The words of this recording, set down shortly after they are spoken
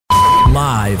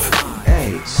Live.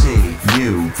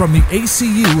 ACU. From the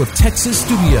ACU of Texas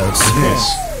Studios.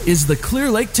 This is the Clear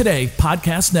Lake Today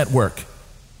Podcast Network.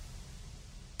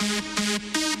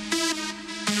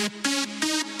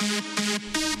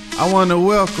 I want to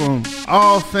welcome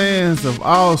all fans of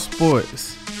all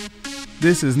sports.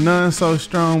 This is None So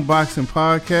Strong Boxing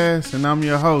Podcast, and I'm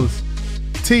your host,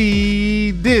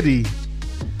 T. Diddy.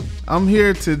 I'm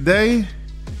here today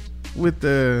with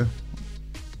the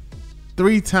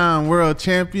three-time world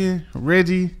champion,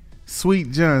 Reggie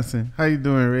Sweet Johnson. How you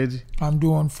doing, Reggie? I'm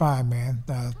doing fine, man.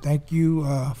 Thank you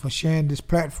for sharing this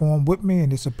platform with me,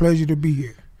 and it's a pleasure to be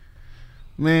here.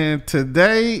 Man,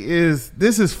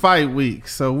 this is fight week,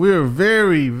 so we're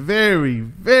very, very,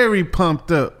 very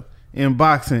pumped up in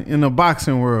boxing, in the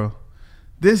boxing world.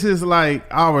 This is like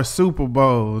our Super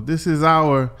Bowl. This is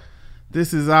our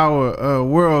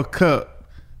World Cup.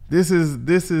 This is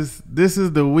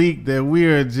the week that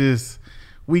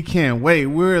we can't wait.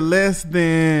 We're less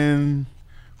than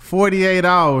 48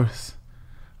 hours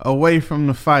away from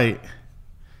the fight,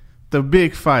 the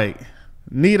big fight.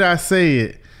 Need I say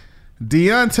it?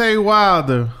 Deontay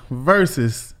Wilder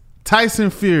versus Tyson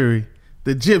Fury,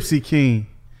 the Gypsy King.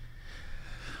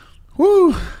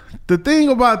 Woo! The thing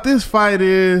about this fight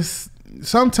is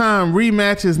sometimes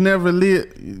rematches never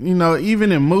live. You know,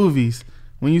 even in movies,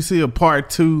 when you see a part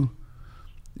 2,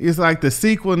 it's like the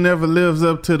sequel never lives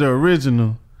up to the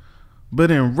original.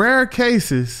 But in rare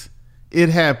cases, it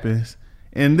happens.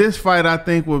 And this fight, I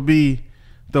think, will be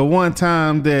the one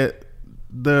time that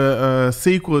the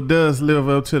sequel does live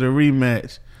up to the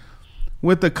rematch.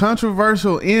 With the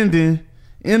controversial ending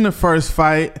in the first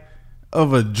fight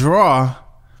of a draw,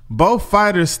 both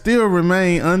fighters still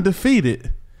remain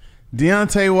undefeated.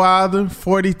 Deontay Wilder,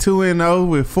 42-0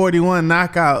 with 41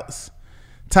 knockouts.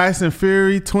 Tyson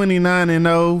Fury,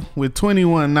 29-0 with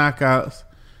 21 knockouts.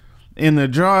 And the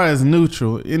draw is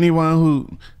neutral. Anyone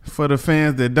who, for the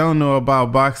fans that don't know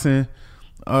about boxing,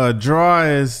 draw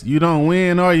is you don't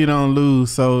win or you don't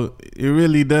lose, so it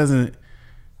really doesn't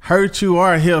hurt you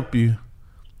or help you.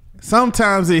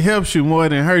 Sometimes it helps you more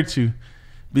than hurt you,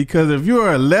 because if you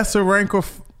are a lesser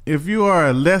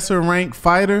ranked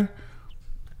fighter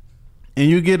and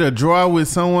you get a draw with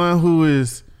someone who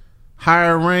is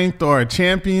higher ranked or a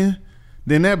champion,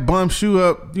 then that bumps you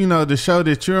up, to show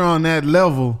that you're on that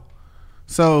level.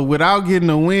 So without getting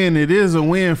a win, it is a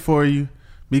win for you,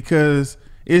 because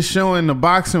it's showing the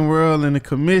boxing world and the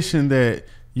commission that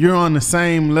you're on the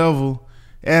same level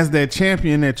as that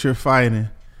champion that you're fighting.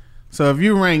 So if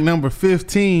you rank number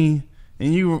 15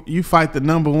 and you fight the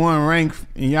number 1 rank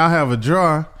and y'all have a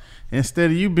draw,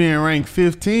 instead of you being ranked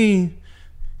 15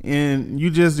 and you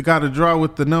just got a draw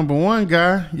with the number 1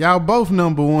 guy, y'all both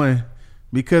number 1,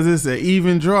 because it's an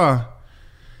even draw.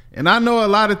 And I know a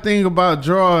lot of things about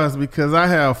draws because I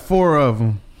have 4 of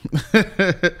them.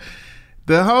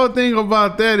 The whole thing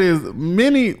about that is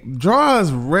many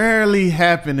draws rarely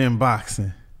happen in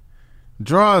boxing.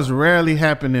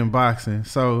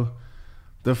 So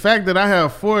the fact that I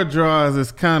have 4 draws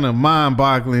is kind of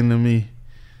mind-boggling to me.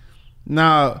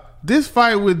 Now, this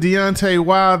fight with Deontay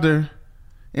Wilder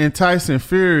and Tyson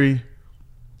Fury,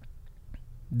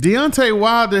 Deontay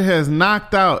Wilder has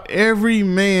knocked out every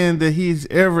man that he's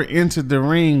ever entered the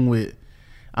ring with.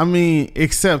 I mean,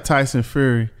 except Tyson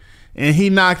Fury. And he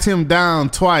knocked him down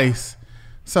twice.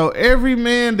 So every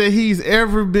man that he's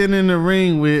ever been in the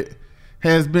ring with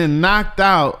has been knocked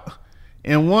out.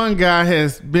 And one guy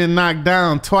has been knocked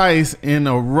down twice and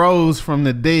arose from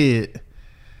the dead.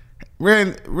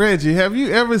 Reggie, have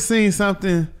you ever seen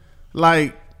something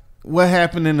like what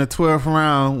happened in the 12th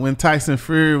round when Tyson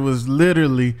Fury was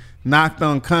literally knocked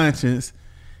unconscious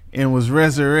and was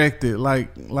resurrected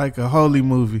like a holy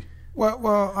movie?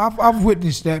 Well, I've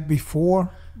witnessed that before.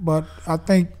 But I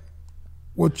think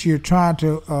what you're trying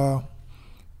to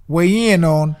weigh in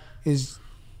on is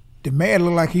the man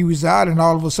looked like he was out, and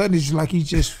all of a sudden it's like he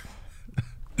just,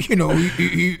 he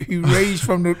raised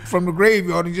from the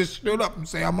graveyard and just stood up and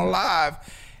say, "I'm alive."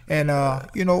 And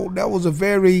that was a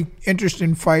very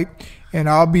interesting fight. And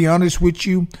I'll be honest with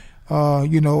you, I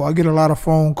get a lot of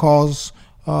phone calls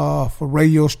for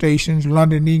radio stations,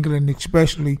 London, England,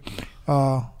 especially.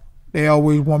 They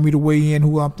always want me to weigh in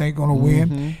who I'm think going to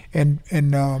win,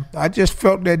 and I just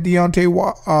felt that Deontay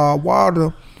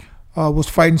Wilder was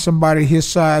fighting somebody his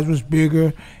size, was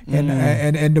bigger, and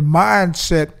the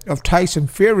mindset of Tyson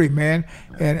Fury, man.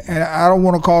 And I don't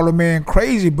want to call the man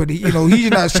crazy, but he's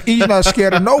not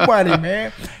scared of nobody,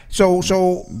 man. So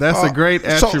that's a great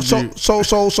attribute.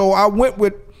 So I went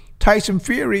with Tyson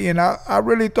Fury, and I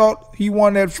really thought he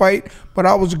won that fight, but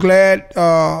I was glad,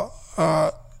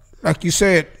 like you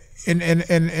said,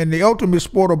 in the ultimate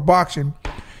sport of boxing,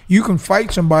 you can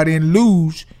fight somebody and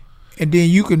lose, and then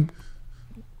you can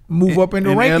move up in the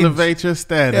rankings. Elevate your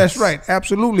status. That's right,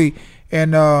 absolutely.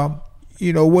 And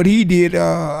what he did,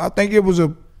 I think it was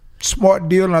a smart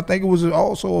deal, and I think it was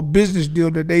also a business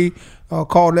deal that they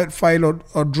called that fight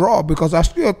a draw, because I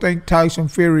still think Tyson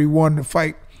Fury won the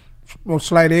fight for a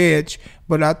slight edge,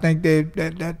 but I think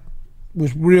that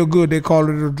was real good. They called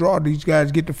it a draw. These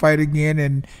guys get to fight again,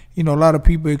 and a lot of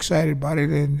people excited about it,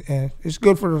 and it's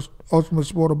good for the ultimate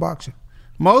sport of boxing.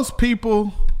 Most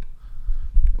people,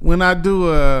 when I do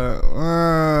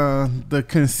the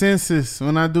consensus,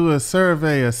 when I do a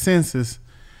survey, a census,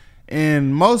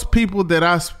 and most people that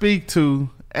I speak to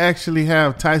actually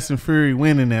have Tyson Fury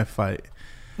winning that fight.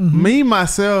 Mm-hmm. Me,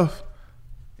 myself,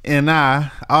 and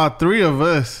all three of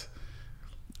us,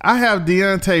 I have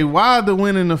Deontay Wilder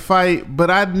winning the fight,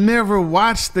 but I never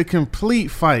watched the complete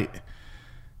fight.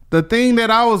 The thing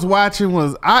that I was watching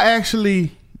was I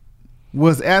actually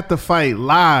was at the fight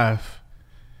live.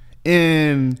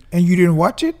 And you didn't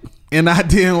watch it? And I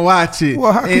didn't watch it.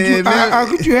 Well, how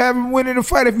could you have him winning the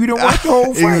fight if you didn't watch the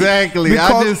whole fight? Exactly.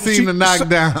 I just seen the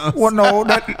knockdowns. Well, no,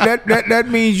 that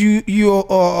means you're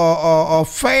a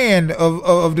fan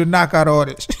of the knockout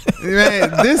artist.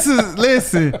 Man, this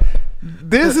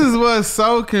is what's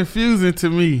so confusing to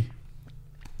me.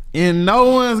 And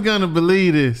no one's gonna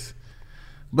believe this,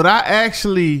 but I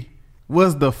actually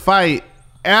was the fight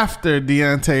after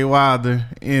Deontay Wilder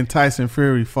and Tyson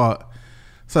Fury fought.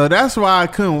 So that's why I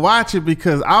couldn't watch it,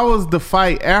 because I was the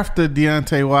fight after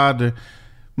Deontay Wilder.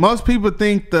 Most people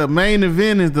think the main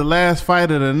event is the last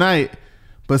fight of the night,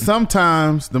 but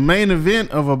sometimes the main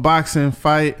event of a boxing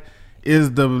fight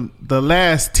is the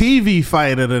last TV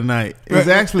fight of the night. It's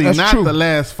actually not true. The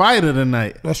last fight of the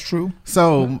night. That's true.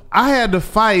 So I had to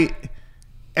fight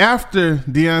after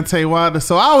Deontay Wilder,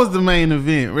 so I was the main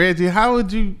event. Reggie, how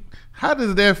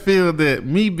does that feel, that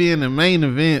me being the main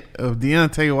event of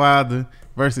Deontay Wilder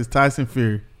versus Tyson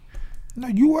Fury? No,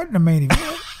 you wasn't the main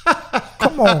event.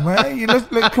 Come on, man.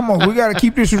 Come on. We got to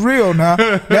keep this real now.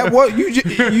 That what you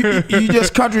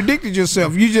just contradicted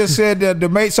yourself. You just said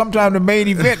that sometimes the main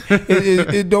event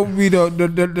it don't be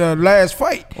the last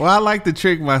fight. Well, I like to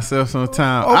trick myself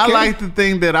sometimes. Okay. I like to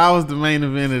think that I was the main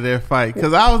event of that fight,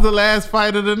 because I was the last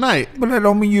fight of the night. But that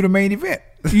don't mean you the main event.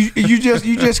 You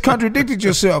just contradicted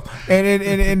yourself. And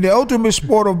in the ultimate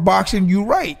sport of boxing, you're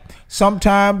right.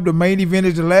 Sometimes the main event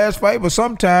is the last fight, but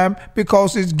sometimes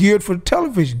because it's geared for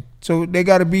television, so they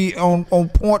got to be on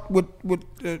point with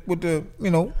the the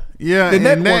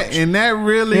networks. And that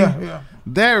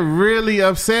really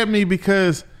upset me,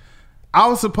 because I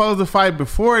was supposed to fight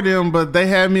before them, but they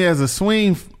had me as a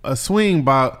swing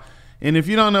bout. And if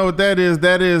you don't know what that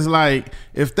is like,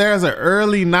 if there's an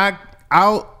early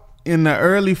knockout in the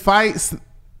early fights,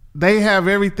 they have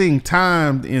everything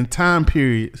timed in time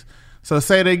periods. So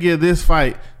say they give this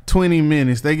fight 20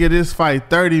 minutes, they give this fight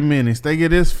 30 minutes, they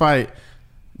give this fight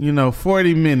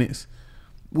 40 minutes.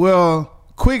 Well,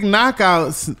 quick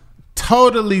knockouts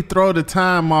totally throw the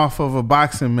time off of a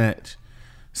boxing match.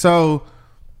 So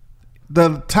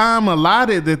the time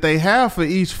allotted that they have for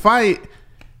each fight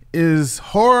is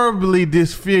horribly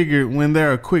disfigured when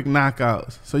there are quick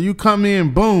knockouts. So you come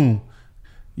in, boom,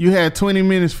 you had 20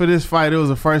 minutes for this fight. It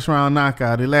was a first round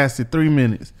knockout. It lasted 3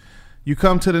 minutes. You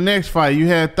come to the next fight, you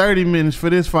had 30 minutes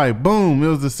for this fight. Boom, it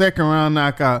was the second round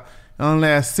knockout. It only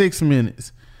lasted 6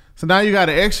 minutes. So now you got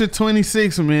an extra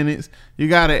 26 minutes. You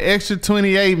got an extra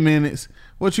 28 minutes.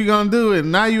 What you gonna do is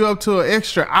now you up to an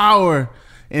extra hour.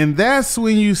 And that's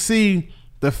when you see,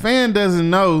 the fan doesn't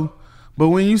know, but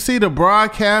when you see the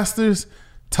broadcasters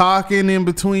talking in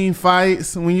between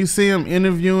fights, when you see them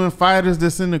interviewing fighters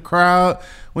that's in the crowd,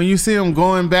 when you see them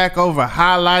going back over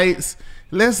highlights,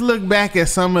 let's look back at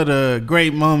some of the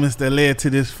great moments that led to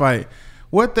this fight.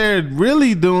 What they're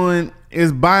really doing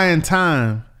is buying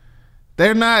time.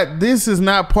 This is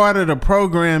not part of the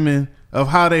programming of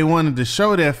how they wanted to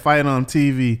show that fight on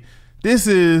TV. This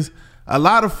is a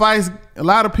lot of fights, a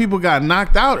lot of people got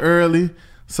knocked out early.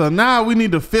 So now we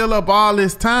need to fill up all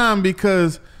this time,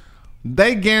 because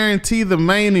they guarantee the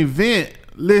main event.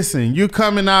 Listen, you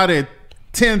coming out at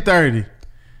 10:30.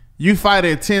 You fight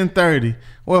at 10:30.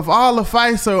 Well, if all the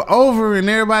fights are over and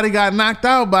everybody got knocked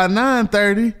out by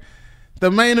 9:30, the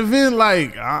main event,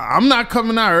 like, I'm not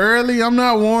coming out early. I'm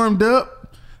not warmed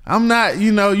up. I'm not,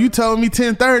 you told me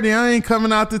 10:30. I ain't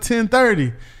coming out to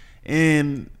 10:30.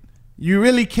 And you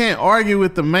really can't argue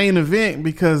with the main event,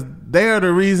 because they are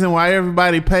the reason why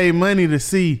everybody paid money to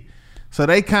see. So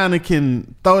they kind of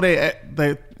can throw their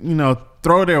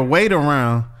weight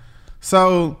around.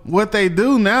 So what they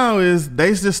do now is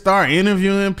they just start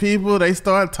interviewing people. They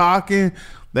start talking.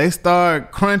 They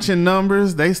start crunching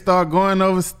numbers. They start going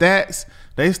over stats.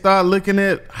 They start looking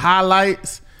at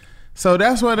highlights. So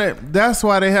that's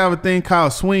why they have a thing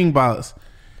called swing bouts.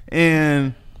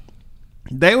 And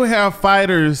they would have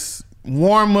fighters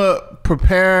warm up,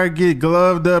 prepare, get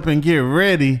gloved up, and get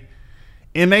ready.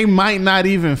 And they might not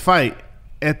even fight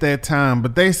at that time.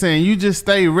 But they saying you just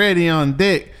stay ready on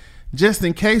deck just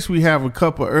in case we have a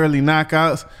couple early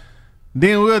knockouts.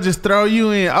 Then we'll just throw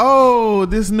you in. Oh,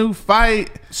 this new fight.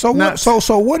 So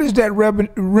what is that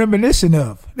reminiscent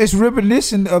of? It's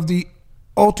reminiscent of the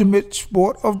ultimate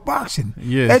sport of boxing.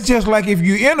 Yes. That's just like if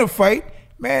you're in a fight,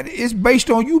 man, it's based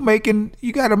on you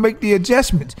got to make the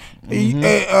adjustments.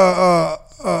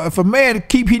 If a man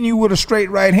keep hitting you with a straight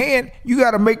right hand, you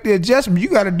got to make the adjustment. You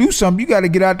got to do something. You got to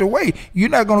get out the way. You're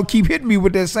not going to keep hitting me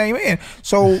with that same hand.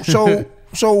 So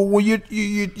when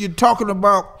you're talking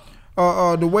about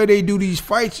the way they do these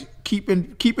fights, keep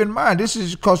in mind this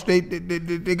is because they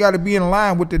got to be in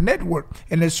line with the network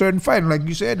and there's certain fighting. Like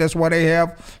you said, that's why they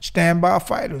have standby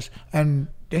fighters, and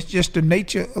that's just the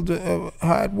nature of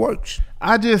how it works.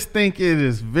 I just think it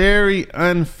is very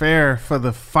unfair for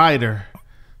the fighter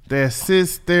that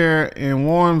sits there and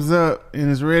warms up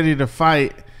and is ready to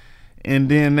fight, and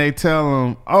then they tell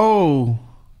him, "Oh,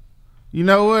 you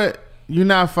know what? You're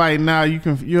not fighting now.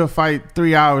 You'll fight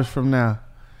 3 hours from now."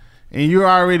 And you're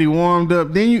already warmed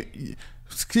up. Then you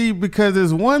see, because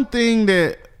there's one thing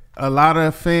that a lot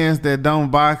of fans that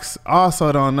don't box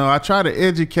also don't know. I try to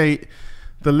educate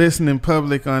the listening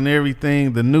public on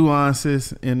everything, the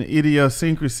nuances and the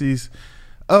idiosyncrasies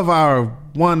of our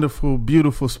wonderful,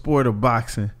 beautiful sport of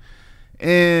boxing.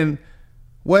 And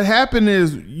what happened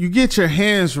is you get your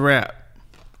hands wrapped.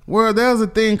 Well, there's a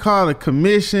thing called a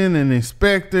commission, an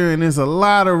inspector, and there's a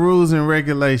lot of rules and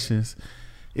regulations.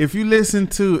 If you listen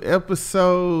to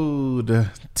episode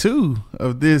 2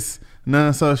 of this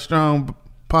None So Strong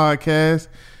podcast,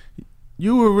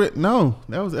 you were no,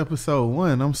 that was episode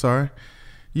 1. I'm sorry.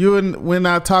 When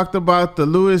I talked about the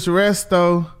Luis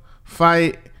Resto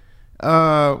fight,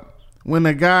 when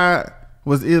a guy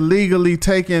was illegally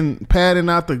padding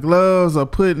out the gloves or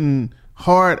putting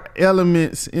hard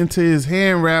elements into his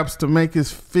hand wraps to make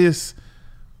his fists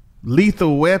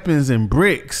lethal weapons and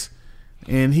bricks.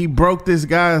 And he broke this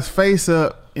guy's face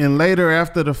up, and later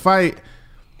after the fight,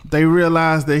 they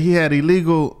realized that he had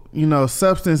illegal,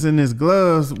 substance in his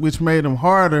gloves, which made him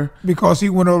harder. Because he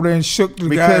went over there and shook the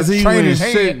guy's trainer's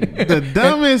hand. The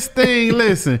dumbest thing,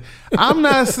 listen, I'm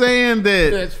not saying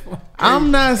that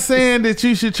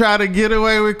you should try to get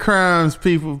away with crimes,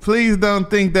 people. Please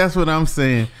don't think that's what I'm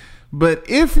saying. But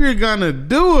if you're going to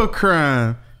do a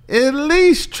crime, at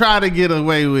least try to get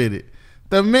away with it.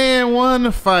 The man won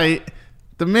the fight.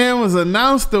 The man was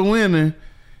announced the winner,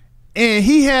 and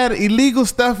he had illegal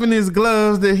stuff in his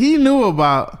gloves that he knew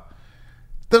about.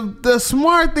 The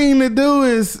smart thing to do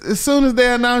is, as soon as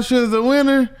they announce you as a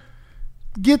winner,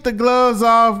 get the gloves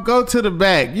off, go to the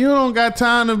back. You don't got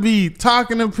time to be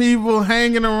talking to people,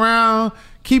 hanging around,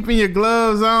 keeping your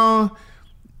gloves on.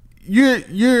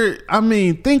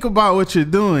 Think about what you're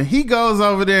doing. He goes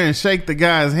over there and shake the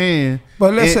guy's hand.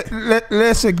 But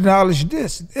let's acknowledge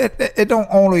this. It don't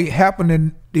only happen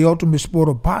in the ultimate sport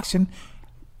of boxing.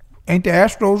 Ain't the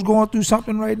Astros going through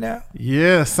something right now?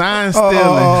 Yeah, sign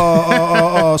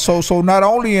stealing. So not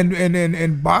only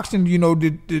in boxing,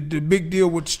 the big deal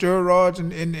with steroids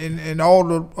and all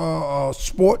the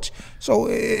sports. So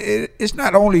it's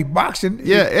not only boxing.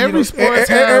 Yeah, every sport.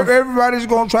 Everybody's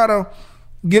going to try to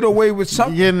get away with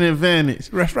something. Get an advantage.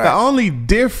 That's right. The only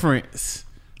difference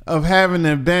of having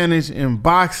an advantage in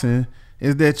boxing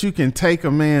is that you can take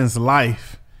a man's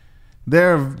life.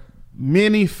 There are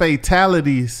many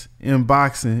fatalities in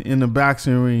boxing, in the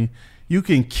boxing ring. You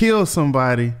can kill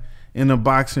somebody in a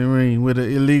boxing ring with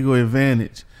an illegal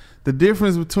advantage. The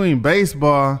difference between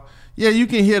baseball, you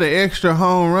can hit an extra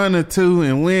home run or two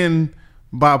and win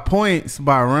by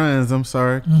runs. I'm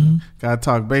sorry. Mm-hmm. Gotta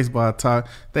talk baseball talk.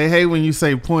 They hate when you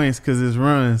say points because it's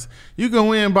runs. You can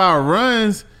win by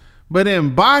runs, but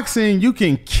in boxing, you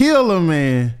can kill a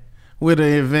man with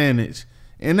an advantage.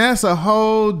 And that's a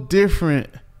whole different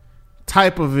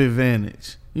type of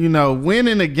advantage.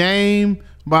 Winning a game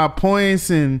by points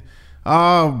and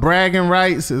bragging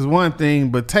rights is one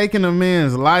thing, but taking a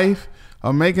man's life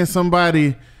or making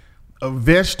somebody a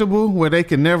vegetable where they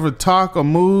can never talk or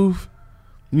move,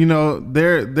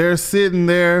 they're sitting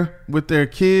there with their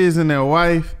kids and their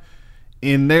wife,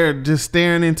 and they're just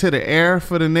staring into the air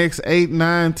for the next 8,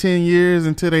 9, 10 years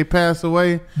until they pass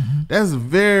away. Mm-hmm. That's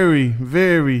very,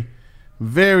 very,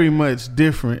 very much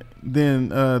different than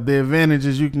the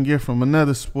advantages you can get from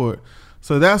another sport.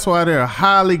 So that's why they're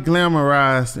highly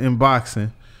glamorized in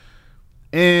boxing.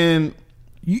 And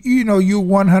you know, you're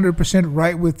 100%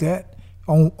 right with that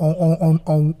on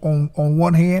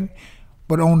one hand,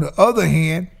 but on the other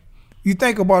hand, you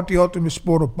think about the ultimate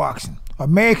sport of boxing. A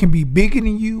man can be bigger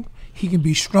than you, he can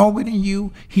be stronger than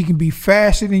you, he can be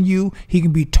faster than you, he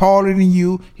can be taller than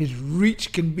you, his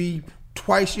reach can be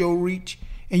twice your reach,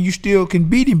 and you still can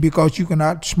beat him because you can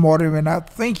outsmart him and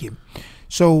outthink him.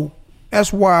 So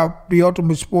that's why the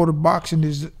ultimate sport of boxing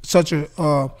is such a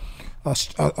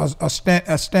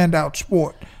standout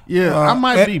sport. Yeah, I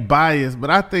might be biased, but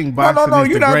I think boxing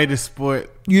is the greatest sport.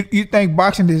 You think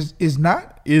boxing is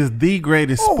not? Is the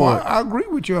greatest sport. I agree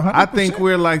with you 100%. I think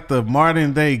we're like the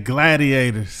modern day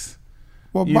gladiators.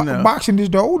 Well, boxing is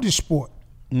the oldest sport.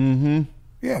 Mm-hmm.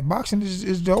 Yeah, boxing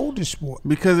is the oldest sport.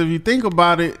 Because if you think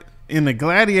about it, in the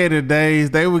gladiator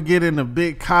days, they would get in a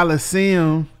big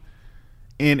coliseum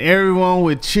and everyone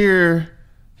would cheer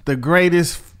the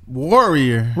greatest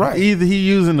warrior. Right. Either he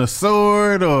using a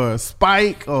sword or a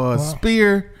spike or a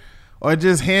spear or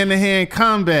just hand-to-hand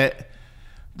combat.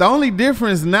 The only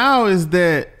difference now is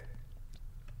that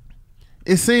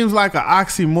it seems like an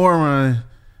oxymoron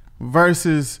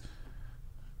versus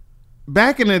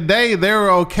back in the day, they were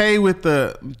okay with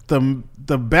the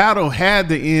battle had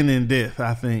to end in death,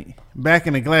 I think, back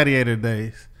in the gladiator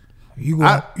days. You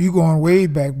going way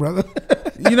back, brother.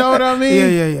 You know what I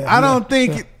mean? Yeah. I don't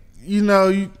think,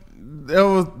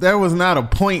 there was not a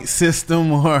point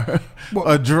system or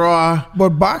a draw. But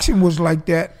boxing was like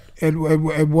that at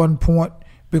one point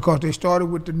because they started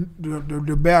with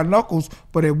the bare knuckles.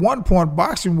 But at one point,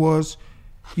 boxing was,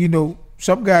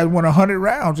 some guys went 100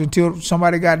 rounds until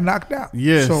somebody got knocked out.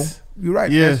 Yes. So you're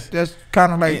right. Yes. That's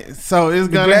kind of like. So it's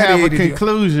gonna have a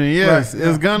conclusion. Yes, right.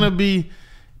 It's gonna be,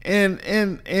 and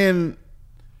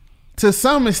to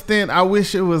some extent, I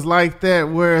wish it was like that.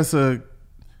 Where it's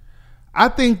I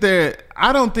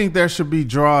don't think there should be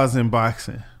draws in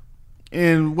boxing,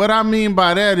 and what I mean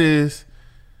by that is,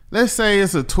 let's say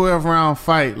it's a 12-round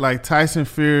fight like Tyson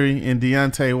Fury and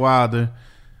Deontay Wilder,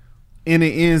 and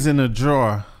it ends in a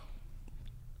draw.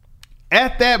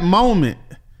 At that moment,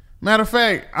 matter of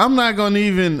fact, I'm not going to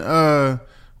even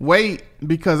wait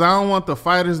because I don't want the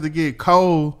fighters to get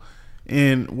cold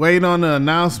and wait on the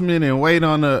announcement and wait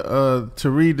on to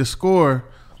read the score.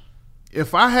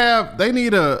 If they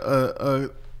need a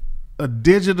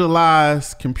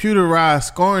digitalized, computerized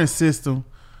scoring system,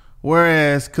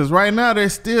 whereas, because right now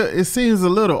it seems a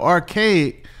little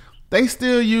archaic. They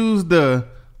still use the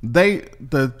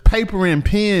paper and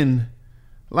pen,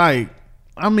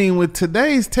 with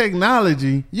today's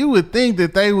technology, you would think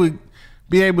that they would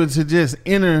be able to just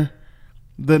enter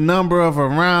the number of a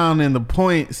round and the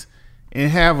points and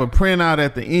have a printout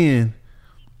at the end.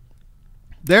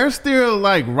 They're still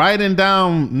writing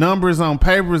down numbers on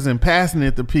papers and passing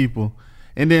it to people.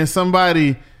 And then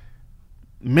somebody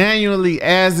manually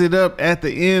adds it up at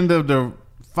the end of the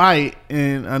fight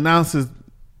and announces,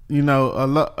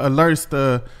 alerts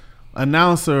the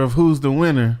announcer of who's the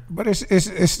winner. But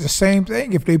it's the same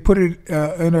thing if they put it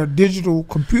in a digital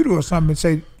computer or something and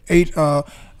say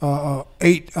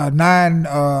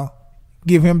 9,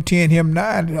 give him 10, him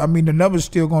 9. I mean, the number's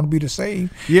still going to be the same.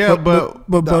 Yeah, but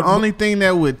the only thing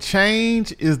that would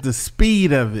change is the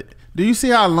speed of it. Do you see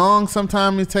how long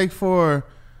sometimes it takes for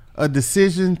a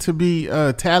decision to be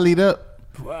tallied up?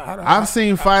 I've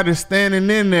seen fighters standing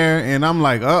in there, and I'm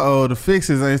like, the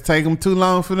fixes. It's taking them too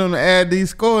long for them to add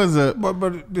these scores up.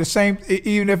 But the same,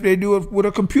 even if they do it with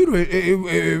a computer,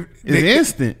 it's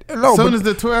instant. As soon as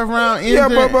the 12 round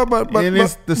ends, and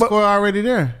it's the score already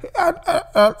there.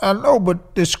 I know,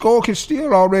 but the score can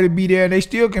still already be there, and they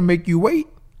still can make you wait.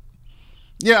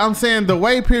 Yeah, I'm saying the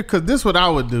wait period, because this is what I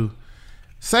would do.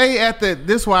 Say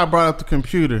this is why I brought up the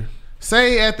computer.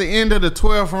 Say at the end of the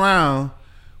 12th round,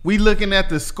 we looking at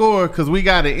the score because we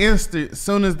got an instant. As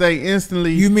soon as they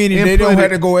instantly, you meaning they don't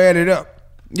have to go add it up?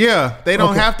 Yeah, they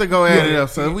don't have to go add it up.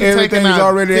 So if we taking out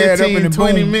already 15,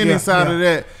 20 minutes out of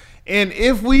that, and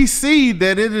if we see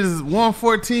that it is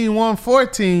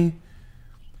 114,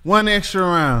 one extra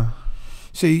round.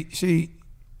 See,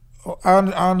 I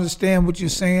understand what you're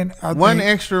saying. One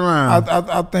extra round.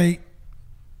 I think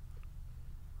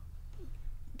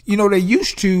they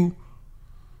used to.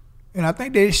 And I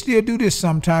think they still do this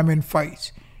sometime in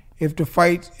fights. If the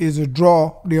fight is a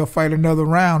draw, they'll fight another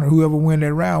round, and whoever win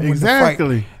that round wins the fight.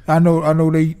 I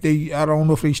know. They. I don't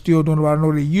know if they still doing it, but I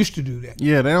know they used to do that.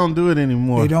 Yeah, they don't do it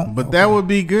anymore. They don't. But that would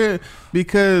be good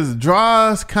because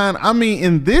draws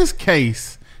in this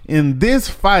case, in this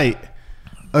fight,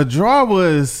 a draw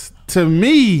was to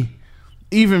me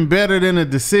even better than a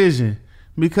decision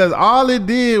because all it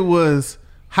did was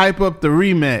hype up the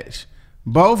rematch.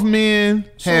 Both men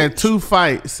had 2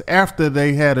 fights after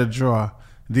they had a draw.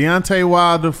 Deontay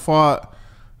Wilder fought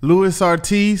Luis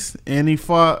Ortiz, and he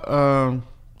fought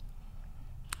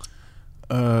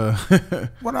I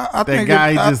that think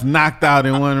guy he just knocked out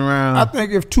in one round. I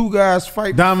think if 2 guys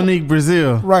fight, Dominique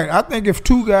Brazil. right? I think if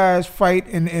 2 guys fight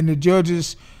and the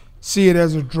judges see it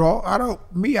as a draw, I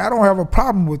don't have a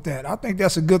problem with that. I think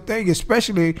that's a good thing,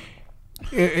 especially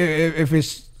if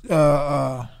it's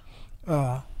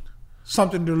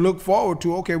something to look forward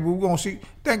to. Okay, we're gonna see.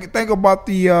 Think about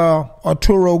the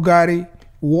Arturo Gatti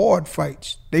Ward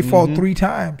fights. They fought 3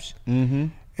 times. Mm-hmm.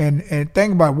 And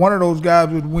think about it, one of those guys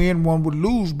would win, one would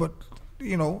lose, but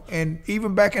and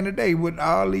even back in the day with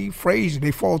Ali Frazier,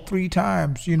 they fought 3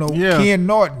 times. Ken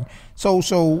Norton.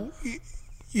 So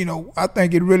I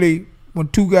think it really, when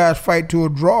 2 guys fight to a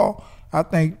draw, I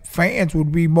think fans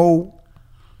would be more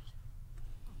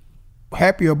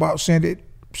happy about seeing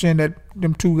that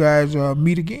them 2 guys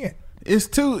meet again. It's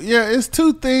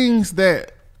two things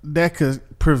that could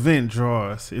prevent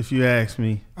draws, if you ask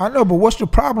me. I know, but what's the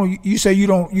problem? You say you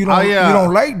don't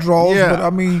like draws, but I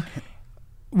mean,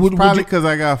 probably because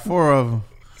I got 4 of them.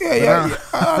 Yeah,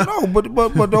 I know,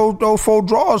 but those 4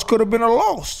 draws could have been a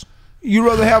loss. You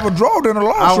rather have a draw than a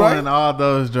loss, right? I want all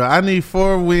those draws. I need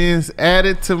 4 wins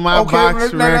added to my box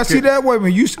record. Now see that? Wait a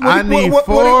minute. I need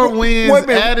 4 wins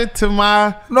added to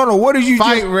my What did you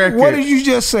fight record. What did you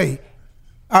just say?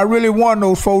 I really won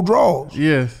those 4 draws.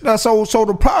 Yes. Now, so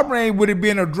the problem ain't with it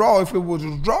being a draw. If it was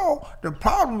a draw, the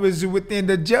problem is within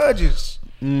the judges.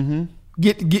 Mm-hmm.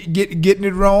 Getting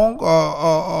it wrong,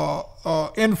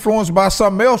 influenced by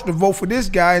something else to vote for this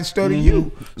guy instead of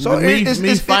you. So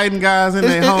it's fighting guys in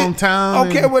their hometown.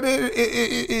 Okay, but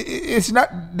it's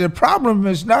not the problem.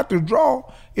 Is not the draw.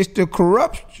 It's the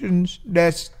corruption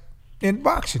that's in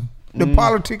boxing, the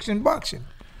politics in boxing.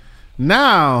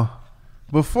 Now,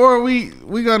 before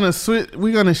we're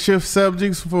gonna shift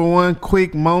subjects for one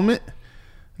quick moment.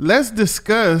 Let's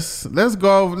recap,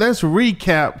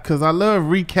 because I love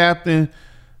recapping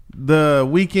the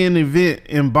weekend event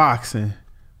in boxing.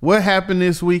 What happened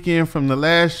this weekend from the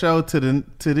last show to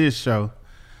this show?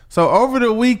 So over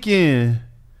the weekend,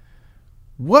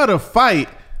 what a fight.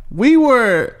 We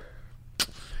were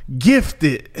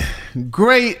gifted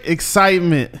great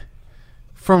excitement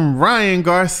from Ryan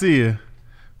Garcia.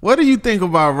 What do you think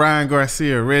about Ryan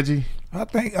Garcia, Reggie? I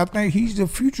think he's the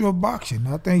future of boxing.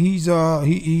 I think he's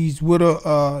with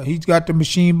he's got the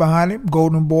machine behind him,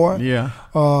 Golden Boy. Yeah.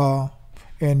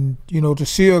 And to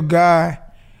see a guy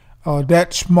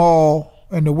that small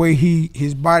and the way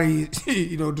his body,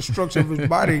 the structure of his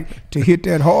body to hit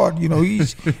that hard,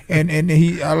 he's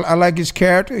I like his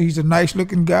character. He's a nice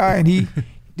looking guy, and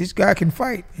this guy can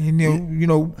fight. And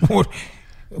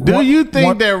do you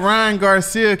think that Ryan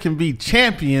Garcia can be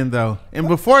champion though? And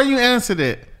before you answer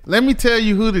that, let me tell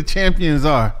you who the champions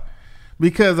are.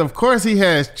 Because of course he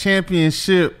has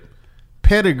championship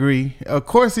pedigree. Of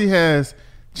course he has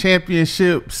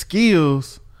championship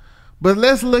skills. But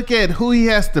let's look at who he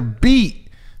has to beat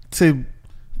to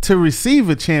receive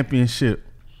a championship.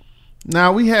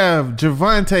 Now we have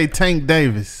Gervonta Tank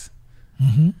Davis.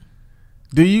 Mm-hmm.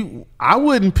 I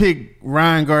wouldn't pick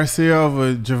Ryan Garcia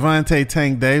over Gervonta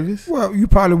Tank Davis. Well, you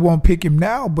probably won't pick him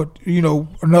now, but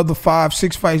another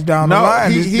 5-6 fights down the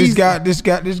line,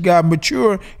 this guy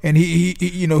mature, and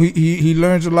he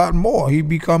learns a lot more. He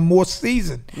become more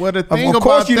seasoned. Well, the thing of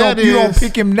course you don't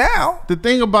pick him now. The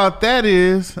thing about that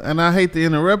is, and I hate to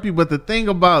interrupt you, but the thing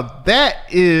about that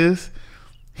is,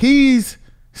 he's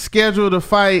scheduled to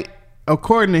fight.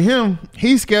 According to him,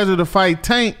 he's scheduled to fight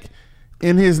Tank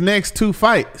in his next 2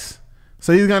 fights.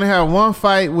 So he's going to have 1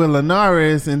 fight with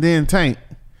Linares and then Tank.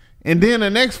 And then the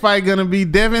next fight going to be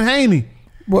Devin Haney.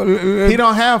 Well, he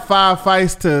don't have 5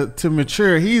 fights to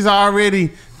mature. He's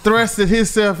already thrusted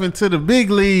himself into the big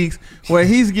leagues where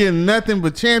he's getting nothing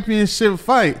but championship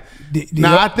fight.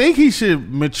 Now, I think he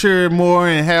should mature more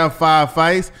and have 5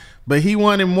 fights, but he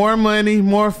wanted more money,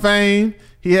 more fame.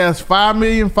 He has 5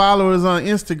 million followers on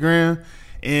Instagram.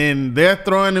 And they're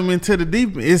throwing him into the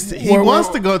deep end. He wants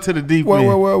to go to the deep end.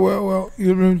 Well.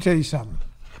 Let me tell you something.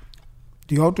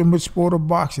 The ultimate sport of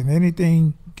boxing,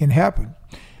 anything can happen.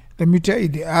 Let me tell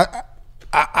you,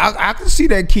 I can see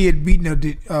that kid beating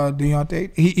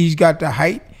Deontay. He's got the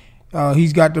height.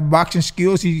 He's got the boxing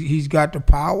skills. He's got the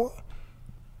power.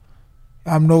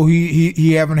 I know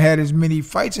he haven't had as many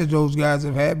fights as those guys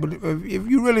have had. But if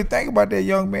you really think about that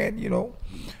young man,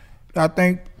 I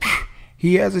think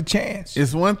he has a chance.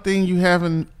 It's one thing you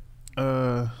haven't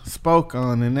spoke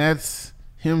on, and that's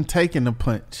him taking the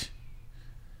punch.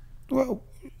 Well,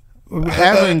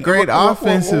 having great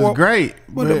offense is great,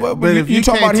 but if you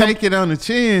can't take it on the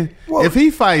chin, if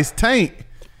he fights Tank,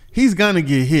 he's gonna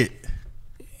get hit.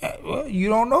 Well, you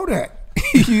don't know that.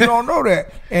 You don't know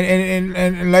that,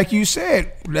 and like you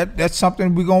said, that's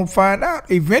something we're gonna find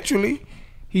out eventually.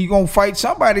 He gonna fight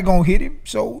somebody, gonna hit him.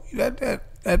 So that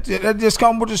just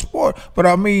comes with the sport. But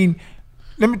I mean,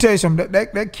 let me tell you something.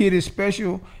 That kid is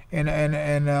special, and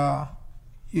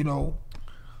you know,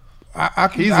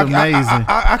 he's amazing.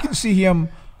 I can see him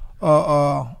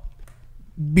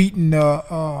beating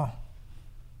or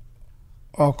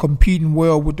competing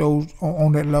well with those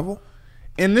on that level.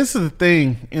 And this is the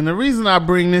thing, and the reason I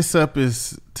bring this up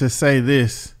is to say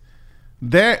this: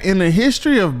 there, in the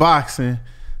history of boxing,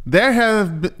 there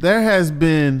has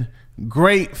been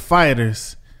great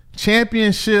fighters,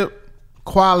 championship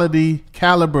quality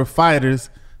caliber fighters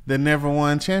that never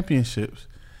won championships.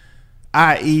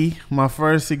 I.e., my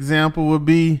first example would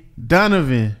be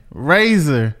Donovan,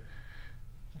 Razor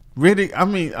Riddick.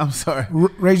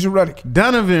 Razor Ruddock.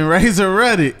 Donovan, Razor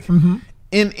Ruddock. Mm-hmm.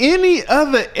 In any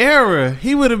other era,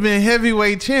 he would have been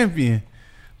heavyweight champion.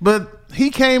 But he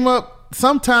came up,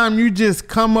 sometime you just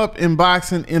come up in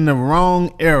boxing in the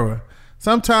wrong era.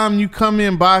 Sometimes you come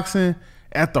in boxing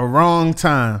at the wrong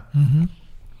time. Mm-hmm.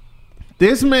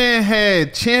 This man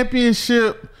had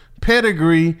championship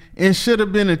pedigree and should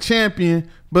have been a champion,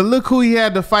 but look who he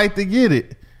had to fight to get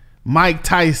it. Mike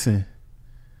Tyson,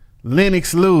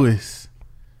 Lennox Lewis,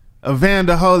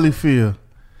 Evander Holyfield.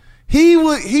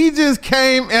 He just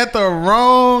came at the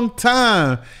wrong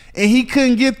time, and he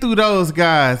couldn't get through those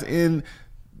guys. And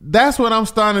that's what I'm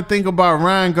starting to think about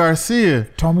Ryan Garcia.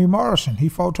 Tommy Morrison. He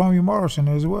fought Tommy Morrison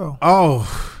as well.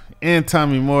 Oh, and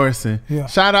Tommy Morrison. Yeah.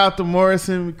 Shout out to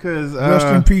Morrison because rest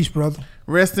in peace, brother.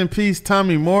 Rest in peace,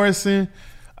 Tommy Morrison.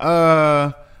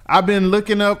 I've been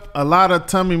looking up a lot of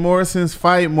Tommy Morrison's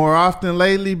fight more often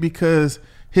lately because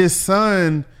his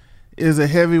son is a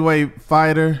heavyweight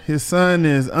fighter. His son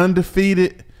is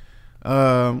undefeated,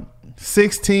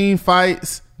 16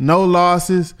 fights, no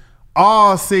losses,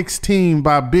 all 16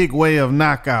 by big way of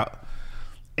knockout.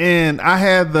 And I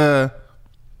had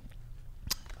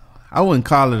I wouldn't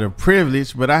call it a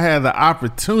privilege, but I had the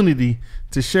opportunity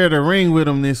to share the ring with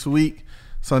him this week.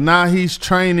 So now he's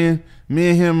training. Me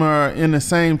and him are in the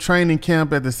same training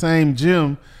camp at the same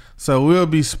gym. So we'll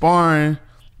be sparring,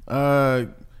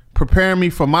 preparing me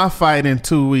for my fight in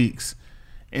 2 weeks.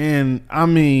 And I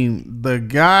mean, the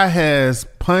guy has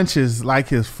punches like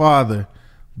his father.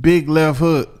 Big left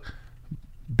hook,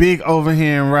 big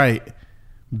overhand right,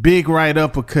 big right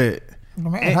uppercut.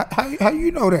 Man, how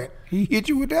you know that? He hit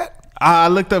you with that? I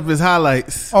looked up his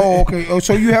highlights. Oh, okay. Oh,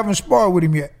 so you haven't sparred with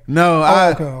him yet? No,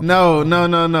 okay.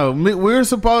 No. We were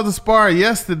supposed to spar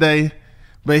yesterday,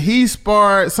 but he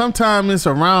sparred. Sometimes it's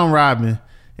a round robin,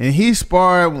 and he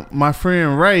sparred with my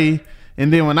friend Ray.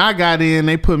 And then when I got in,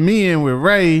 they put me in with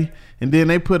Ray, and then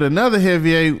they put another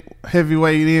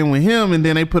heavyweight in with him, and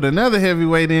then they put another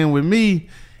heavyweight in with me.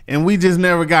 And we just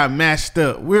never got matched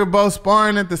up. We were both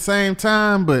sparring at the same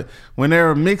time, but when they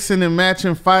were mixing and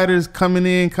matching fighters coming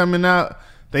in, coming out,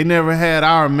 they never had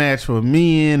our match with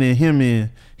me in and him in.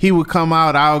 He would come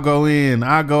out, I'll go in.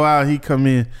 I'll go out, he come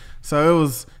in. So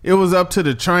it was up to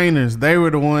the trainers. They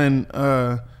were the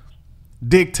one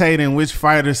dictating which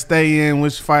fighter stay in,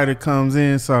 which fighter comes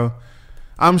in. So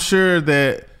I'm sure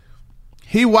that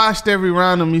he watched every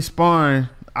round of me sparring.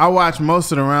 I watched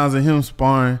most of the rounds of him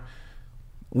sparring.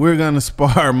 We're going to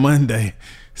spar Monday.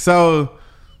 So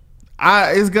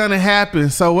it's going to happen.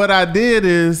 So what I did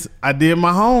is I did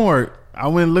my homework. I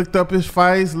went and looked up his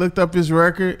fights, looked up his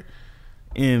record,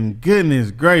 and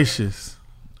goodness gracious,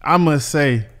 I must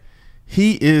say,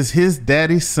 he is his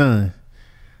daddy's son.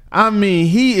 I mean,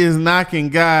 he is knocking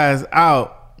guys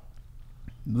out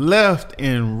left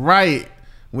and right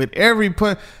with every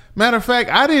punch. Matter of fact,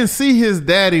 I didn't see his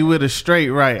daddy with a straight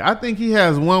right. I think he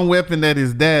has one weapon that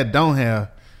his dad don't have.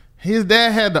 His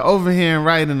dad had the overhand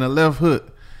right and the left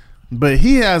hook, but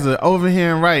he has an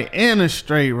overhand right and a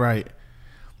straight right.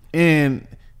 And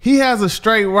he has a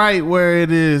straight right where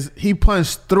it is he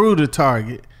punched through the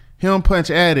target. He don't punch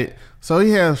at it. So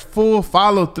he has full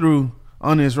follow through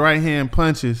on his right hand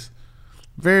punches.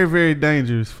 Very, very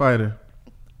dangerous fighter.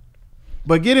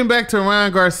 But getting back to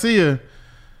Ryan Garcia,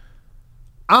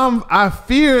 I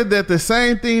fear that the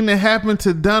same thing that happened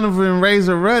to Donovan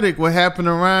Razor Ruddock will happen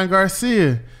to Ryan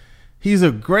Garcia. He's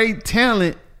a great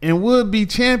talent and would be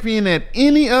champion at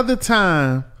any other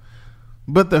time.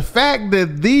 But the fact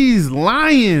that these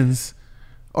Lions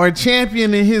are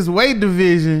champion in his weight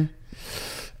division,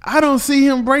 I don't see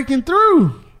him breaking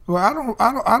through. Well,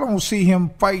 I don't see him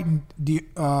fighting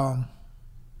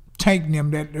tanking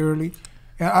him that early.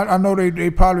 And I know they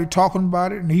probably talking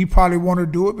about it, and he probably want to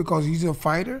do it because he's a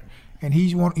fighter, and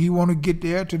he want to get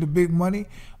there to the big money.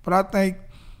 But I think,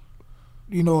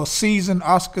 a seasoned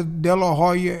Oscar De La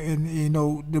Hoya and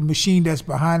the machine that's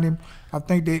behind him, I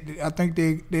think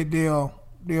they'll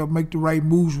make the right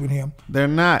moves with him. They're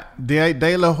not.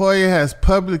 De La Hoya has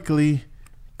publicly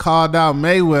called out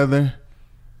Mayweather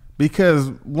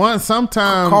because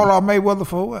sometimes call out Mayweather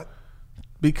for what?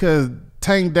 Because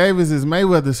Tank Davis is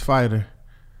Mayweather's fighter.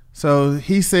 So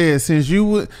he said,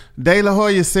 De La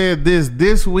Hoya said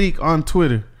this week on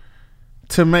Twitter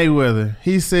to Mayweather.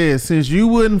 He said, since you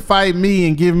wouldn't fight me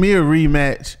and give me a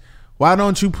rematch, why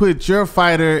don't you put your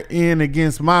fighter in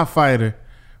against my fighter?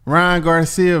 Ryan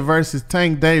Garcia versus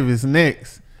Tank Davis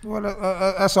next. Well,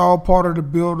 that's all part of the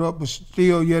build-up, but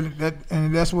still,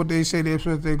 and that's what they say that's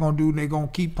what they're going to do, and they're going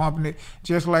to keep pumping it,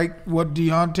 just like what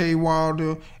Deontay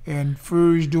Wilder and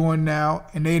Fury's doing now,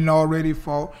 and they already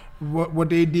fought. What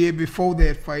they did before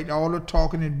that fight, all the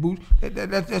talking and boots,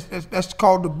 that's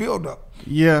called the build-up.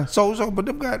 Yeah. But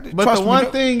them guys. But the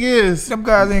one thing is, them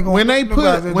guys ain't going.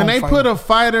 When they put a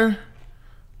fighter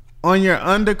on your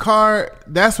undercard,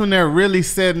 that's when they're really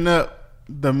setting up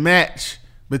the match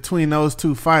between those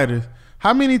two fighters.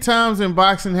 How many times in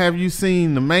boxing have you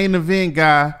seen the main event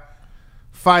guy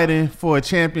fighting for a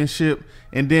championship,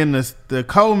 and then the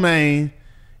co-main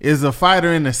is a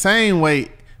fighter in the same weight?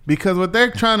 Because what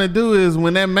they're trying to do is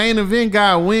when that main event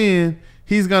guy wins,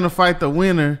 he's going to fight the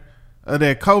winner of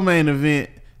that co-main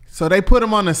event. So they put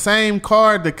them on the same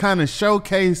card to kind of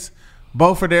showcase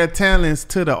both of their talents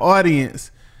to the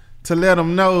audience, to let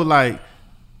them know, like,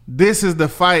 this is the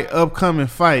upcoming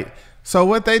fight. So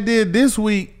what they did this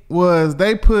week was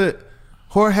they put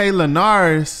Jorge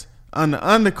Linares on the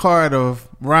undercard of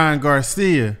Ryan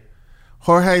Garcia.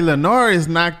 Jorge Linares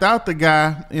knocked out the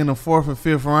guy in the 4th or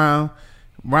 5th round.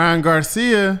 Ryan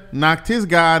Garcia knocked his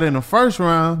guy out in the 1st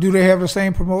round. Do they have the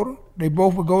same promoter? They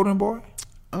both were Golden Boy?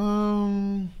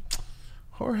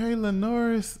 Jorge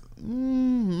Linares,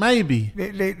 maybe.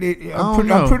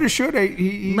 I'm pretty sure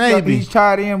he's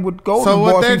tied in with Golden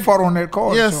Boy. He fought on that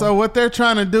card. Yeah, so what they're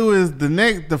trying to do is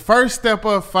the first step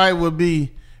up fight would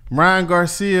be Ryan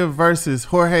Garcia versus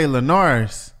Jorge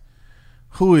Linares,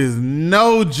 who is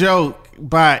no joke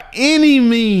by any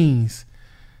means.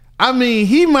 I mean,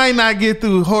 he might not get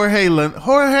through Jorge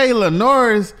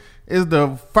Linares is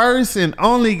the first and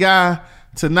only guy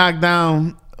to knock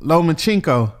down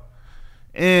Lomachenko.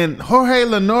 And Jorge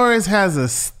Linares has a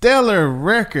stellar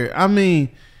record. I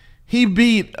mean, he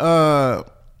beat the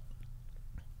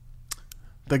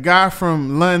guy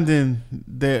from London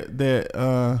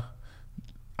that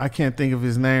I can't think of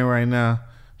his name right now,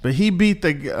 but he beat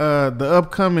the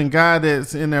upcoming guy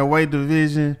that's in their weight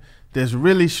division that's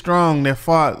really strong that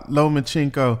fought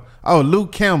Lomachenko. Oh,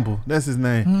 Luke Campbell, that's his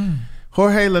name.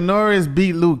 Jorge Linares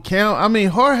beat Luke Campbell. I mean,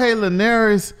 Jorge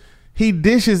Linares, he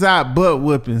dishes out butt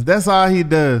whoopings. That's all he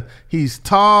does. He's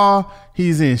tall,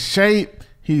 he's in shape,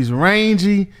 he's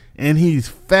rangy, and he's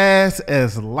fast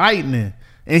as lightning.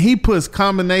 And he puts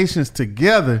combinations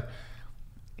together.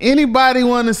 Anybody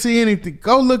want to see anything,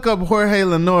 go look up Jorge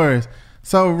Linares.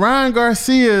 So Ryan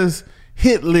Garcia's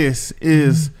hit list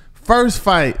is first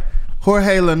fight,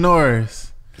 Jorge Linares.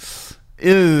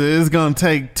 It's going to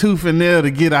take tooth and nail to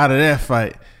get out of that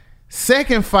fight.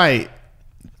 Second fight,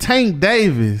 Tank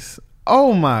Davis.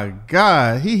 Oh my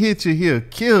God, he hit you, he'll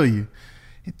kill you.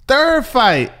 Third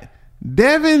fight,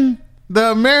 Devin,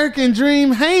 the American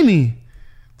Dream Haney.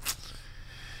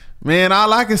 Man,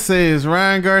 all I can say is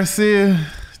Ryan Garcia,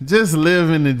 just live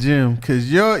in the gym,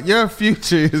 because your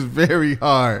future is very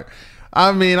hard.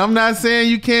 I mean, I'm not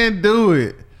saying you can't do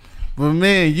it, but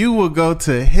man, you will go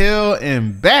to hell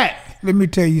and back. Let me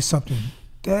tell you something.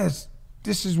 This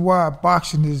is why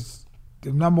boxing is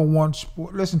the number one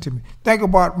sport. Listen to me. Think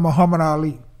about Muhammad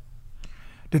Ali.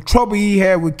 The trouble he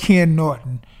had with Ken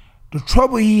Norton. The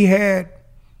trouble he had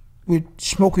with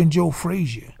Smoking Joe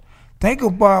Frazier. Think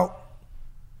about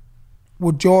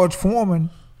what George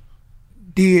Foreman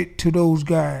did to those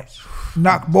guys.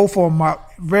 Knocked both of them out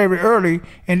very early,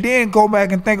 and then go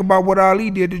back and think about what Ali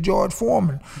did to George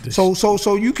Foreman.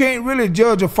 So you can't really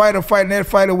judge a fighter fighting that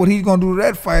fighter, what he's gonna do to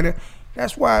that fighter.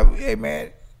 That's why, hey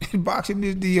man, boxing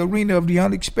is the arena of the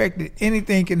unexpected.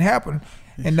 Anything can happen.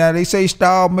 And now they say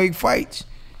style make fights.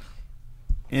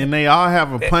 And they all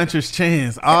have a puncher's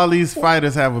chance. All these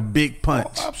fighters have a big punch.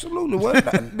 Oh, absolutely. Well,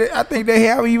 I think they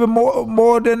have even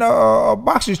more than a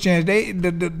boxer's chance.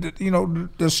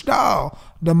 The style,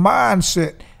 the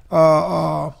mindset,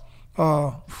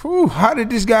 How did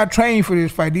this guy train for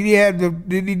this fight? Did he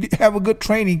have a good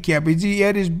training camp? Is he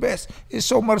at his best? There's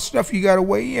so much stuff you got to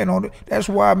weigh in on it. That's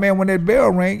why, man, when that bell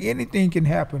rang, anything can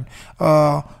happen.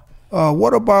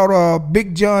 What about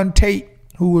Big John Tate,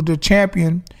 who was the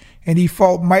champion, and he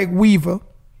fought Mike Weaver,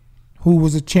 who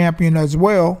was a champion as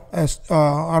well.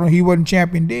 He wasn't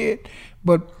champion dead,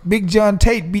 but Big John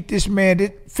Tate beat this man.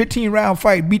 This 15-round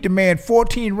fight, beat the man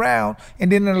 14 rounds,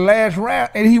 and then in the last round,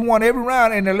 and he won every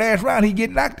round. In the last round, he get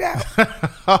knocked out.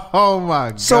 Oh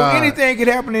my God! So anything could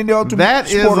happen in the ultimate that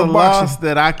sport is a of loss boxing.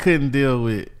 that I couldn't deal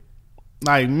with.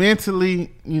 Like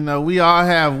mentally, we all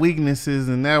have weaknesses,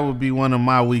 and that would be one of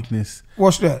my weaknesses.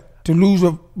 What's that? To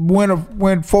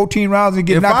win 14 rounds and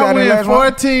get If knocked I out in the win last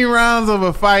round? 14 rounds of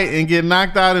a fight and get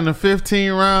knocked out in the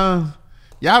 15 rounds,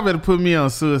 y'all better put me on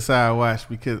suicide watch,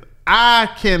 because I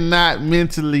cannot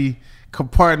mentally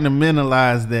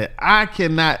compartmentalize that. I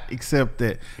cannot accept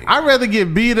that. I'd rather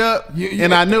get beat up,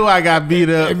 and I knew I got beat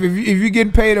up. If you're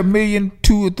getting paid $1 million,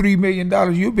 $2 or $3 million,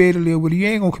 you'll be able to live with it. You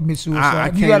ain't gonna commit suicide. I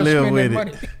You can't gotta live spend with that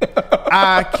it. money.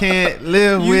 I can't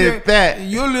live with that.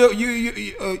 You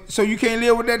live. So you can't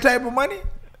live with that type of money.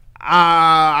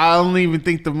 I don't even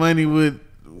think the money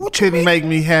couldn't make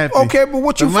me happy. Okay, but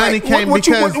what you the money fighting? came What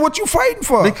because you fighting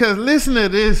for? because listen to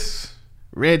this,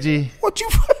 Reggie. What you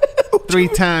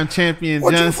 3-time champion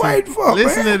What you Johnson. fighting for,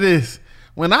 Listen man? to this.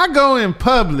 When I go in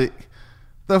public,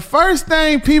 the first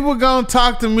thing people gonna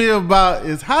talk to me about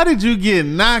is, how did you get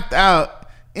knocked out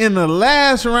in the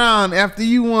last round after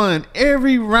you won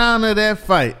every round of that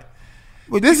fight?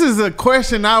 This is a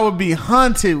question I would be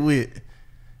haunted with.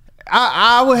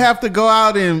 I would have to go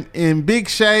out in big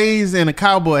shades and a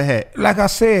cowboy hat. Like I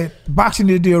said, boxing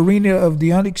is the arena of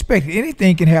the unexpected.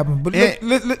 Anything can happen. But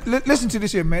listen to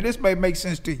this here, man. This may make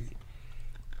sense to you.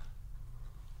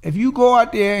 If you go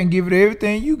out there and give it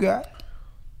everything you got,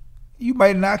 you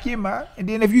might knock him out. And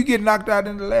then if you get knocked out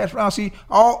in the last round, see,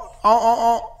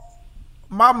 all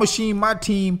my machine, my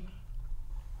team,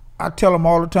 I tell them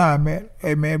all the time, man.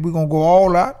 Hey, man, we're gonna go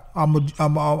all out. I'm a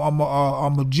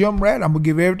gym rat. I'm gonna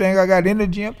give everything I got in the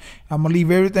gym. I'm gonna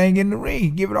leave everything in the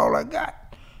ring. Give it all I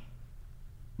got.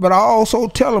 But I also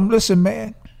tell them, listen,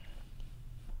 man.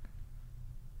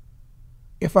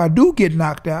 If I do get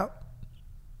knocked out,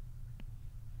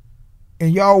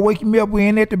 and y'all wake me up, we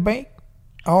ain't at the bank,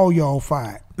 all y'all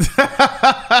fired. If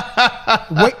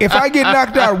I get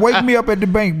knocked out, wake me up at the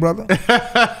bank, brother.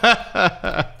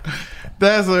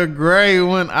 That's a great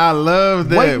one. I love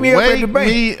that. Wake me up at the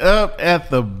bank. Me up at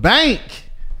the bank.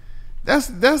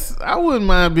 That's. I wouldn't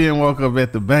mind being woke up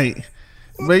at the bank.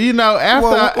 But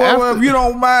after if you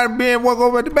don't mind being woke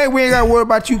up at the bank, we ain't got to worry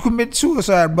about you committing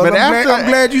suicide, brother. But I'm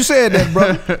glad you said that,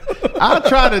 brother. I'll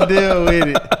try to deal with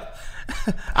it.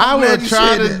 I will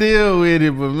try to deal with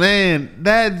it, but man,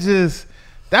 I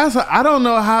don't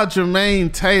know how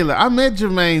Jermaine Taylor. I met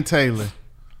Jermaine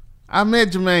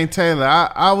Taylor.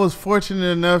 I was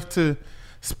fortunate enough to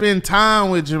spend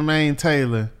time with Jermaine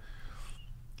Taylor.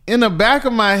 In the back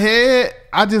of my head,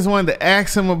 I just wanted to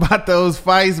ask him about those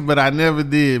fights, but I never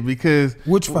did, because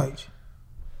Which fights?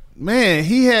 man,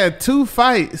 he had 2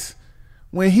 fights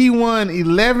when he won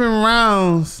 11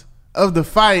 rounds of the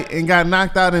fight and got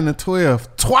knocked out in the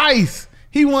 12th. Twice.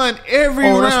 He won every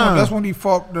round. That's when he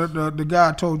fought the guy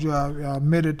I told you I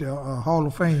met at the Hall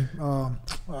of Fame.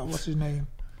 What's his name?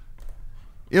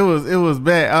 It was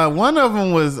bad. One of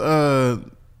them was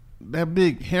that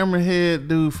big hammerhead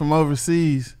dude from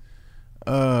overseas.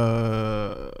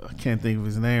 I can't think of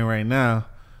his name right now.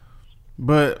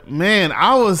 But man,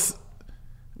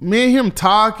 me and him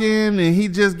talking, and he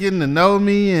just getting to know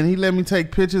me, and he let me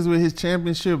take pictures with his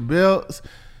championship belts,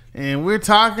 and we're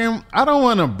talking. I don't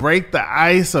want to break the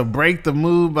ice or break the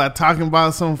mood by talking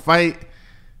about some fight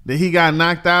that he got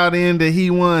knocked out in, that he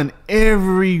won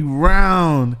every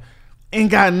round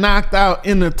and got knocked out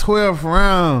in the 12th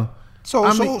round. So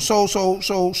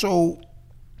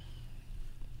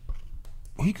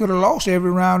he could have lost every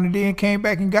round and then came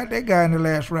back and got that guy in the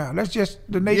last round. That's just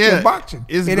the nature of boxing.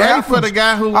 It's great for the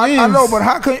guy who wins. I know, but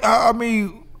how can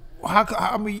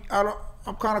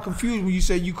I'm kind of confused when you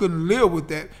say you couldn't live with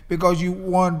that because you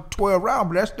won 12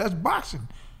 rounds. But that's boxing.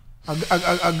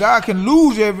 A guy can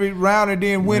lose every round and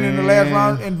then win in the last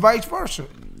round, and vice versa.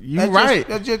 You're right.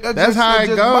 That's how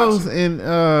it goes. Boxing.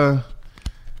 And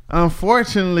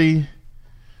unfortunately,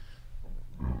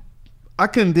 I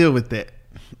couldn't deal with that.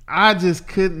 I just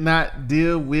could not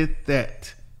deal with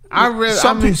that.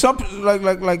 Something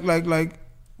like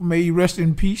may he rest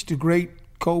in peace, the great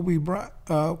Kobe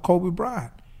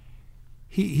Bryant.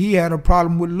 He had a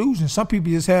problem with losing. Some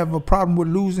people just have a problem with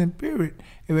losing, period.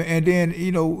 And then,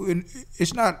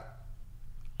 it's not,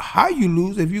 how you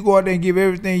lose. If you go out there and give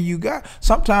everything you got,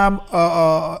 sometimes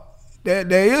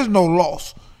there is no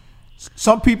loss.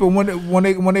 Some people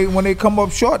when they come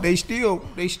up short, they still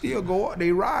go out,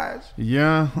 they rise.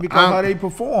 Yeah, because how they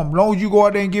perform. As long as you go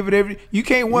out there and give it everything, you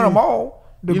can't win them all.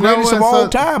 The greatest of all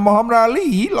time, Muhammad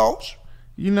Ali, he lost.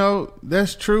 You know,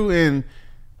 that's true, and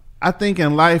I think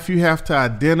in life you have to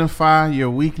identify your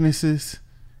weaknesses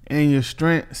and your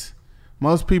strengths.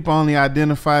 Most people only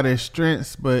identify their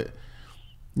strengths, but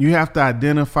you have to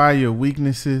identify your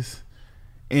weaknesses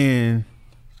and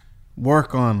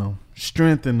work on them,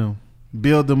 strengthen them,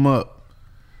 build them up.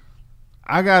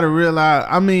 I got to realize,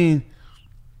 I mean,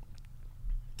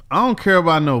 I don't care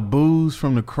about no boos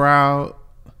from the crowd.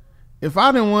 If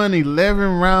I done won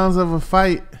 11 rounds of a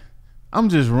fight, I'm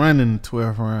just running the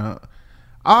 12th round.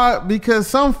 Because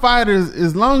some fighters,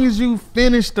 as long as you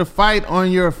finish the fight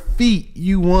on your feet,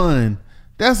 you won.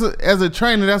 As a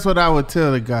trainer, that's what I would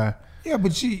tell the guy. Yeah,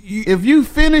 but if you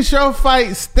finish your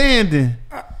fight standing,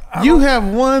 you have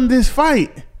won this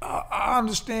fight. I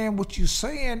understand what you're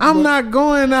saying. I'm not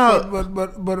going out.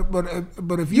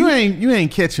 But if you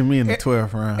ain't catching me in the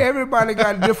 12th round. Everybody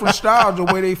got different styles the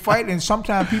way they fight, and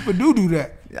sometimes people do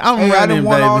that. I'm running, I done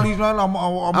won baby. all these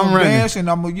rounds. I'm dancing.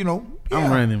 I'm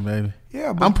running, baby.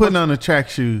 Yeah, I'm putting on the track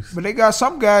shoes. But they got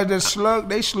some guys that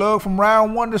slug from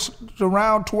round 1 to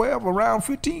round 12 or round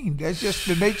 15. That's just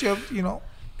the nature of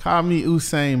Call me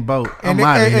Usain Bolt. I'm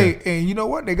out of here. And you know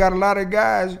what? They got a lot of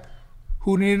guys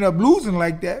who ended up losing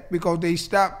like that because they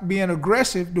stopped being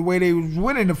aggressive the way they was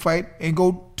winning the fight and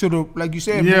go to the, like you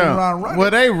said, moving around running.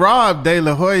 Well, they robbed De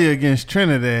La Hoya against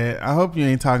Trinidad. I hope you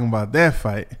ain't talking about that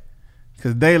fight.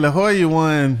 Because De La Hoya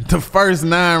won the first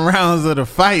 9 rounds of the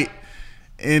fight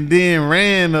and then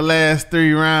ran the last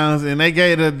 3 rounds, and they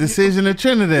gave the decision to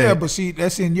Trinidad. Yeah, but see,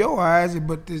 that's in your eyes.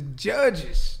 But the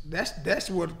judges, that's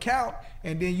what count.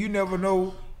 And then you never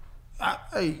know.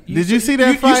 Did you see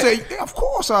that fight? You said, of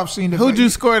course, I've seen it. Who'd you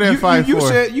score that fight for?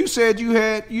 You said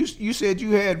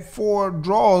you had 4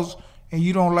 draws, and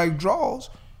you don't like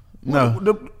draws. No.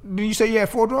 Did you say you had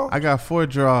 4 draws? I got 4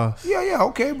 draws. Yeah,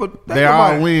 okay, but they're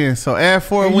all wins. So add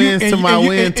 4 wins to my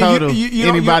win total.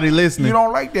 Anybody listening? You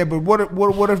don't like that, but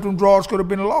what if them draws could have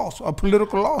been a loss, a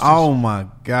political loss? Oh my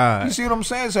God! You see what I'm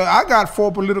saying? So I got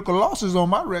 4 political losses on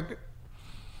my record.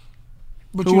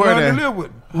 But Who you were learn they? to live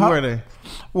with. Who were they?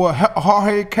 Well,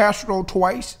 Jorge Castro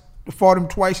twice. Fought him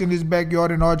twice in his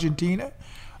backyard in Argentina.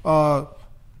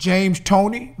 James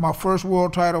Toney, my first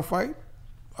world title fight.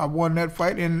 I won that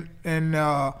fight. And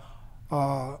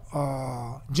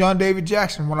John David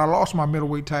Jackson when I lost my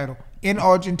middleweight title in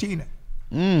Argentina.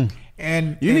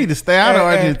 And you need to stay out of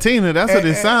Argentina. That's what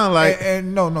it sounds like.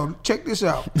 And no, check this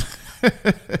out.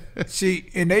 See,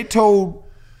 and they told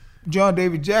John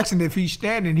David Jackson if he's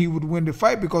standing, he would win the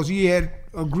fight because he had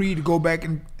agreed to go back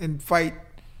and fight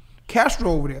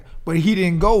Castro over there. But he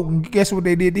didn't go. And guess what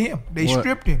they did to him? They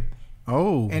stripped him.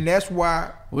 Oh. And that's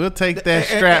why. We'll take that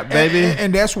strap, baby.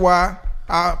 And that's why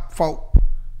I fought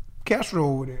Castro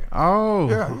over there. Oh.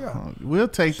 Yeah. We'll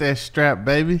take that strap,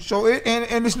 baby. So,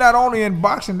 and it's not only in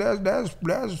boxing. There's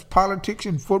politics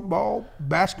in football,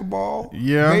 basketball,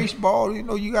 baseball.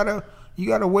 You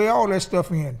gotta weigh all that stuff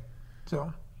in.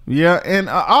 So. Yeah, and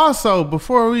also,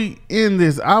 before we end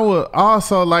this, I would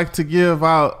also like to give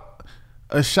out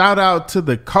a shout out to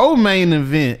the co-main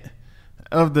event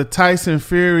of the Tyson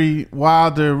Fury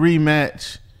Wilder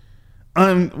rematch,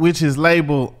 which is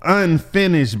labeled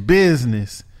Unfinished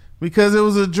Business, because it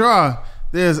was a draw.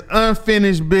 There's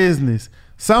unfinished business.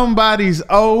 Somebody's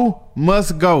O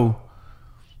must go.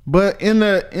 But in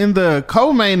the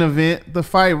co-main event, the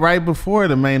fight right before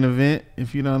the main event,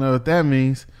 if you don't know what that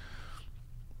means,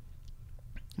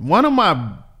 one of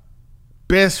my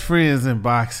best friends in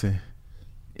boxing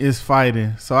is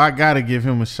fighting, so I gotta give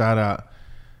him a shout out.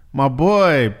 My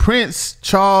boy Prince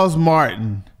Charles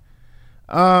Martin.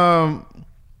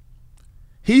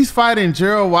 He's fighting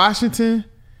Gerald Washington,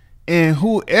 and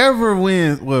whoever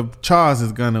wins, well, Charles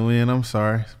is gonna win. I'm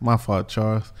sorry, my fault,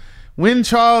 Charles. When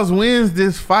Charles wins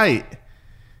this fight,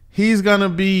 he's gonna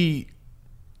be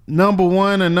number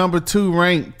 1 or number 2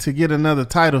 ranked to get another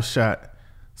title shot.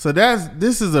 So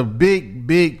this is a big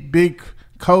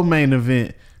co-main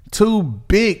event. 2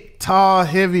 big, tall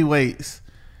heavyweights.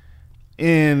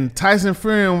 And Tyson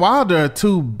Fury and Wilder are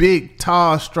 2 big,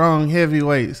 tall, strong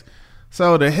heavyweights.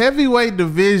 So the heavyweight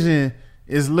division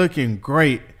is looking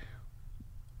great.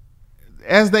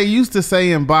 As they used to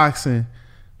say in boxing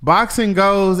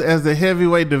goes as the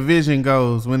heavyweight division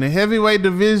goes. When the heavyweight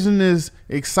division is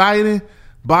exciting,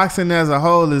 boxing as a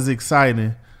whole is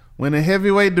exciting. When the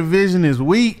heavyweight division is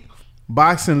weak,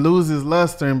 boxing loses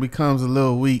luster and becomes a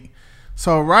little weak.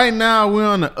 So right now we're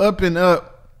on the up and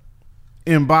up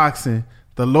in boxing.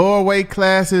 The lower weight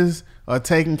classes are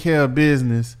taking care of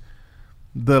business.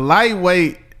 The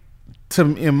lightweight,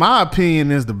 in my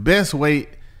opinion, is the best weight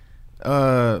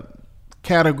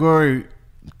category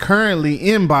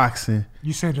currently in boxing.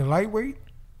 You said the lightweight?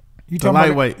 You The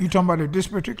lightweight. You talking about at this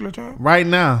particular time? Right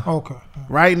now. Okay.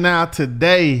 Right now,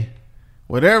 today,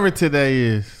 whatever today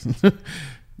is,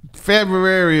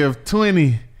 February of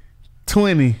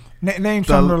 2020. Name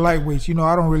some of the lightweights. You know,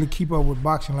 I don't really keep up with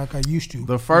boxing like I used to.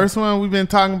 The first one we've been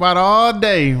talking about all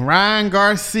day, Ryan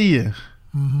Garcia,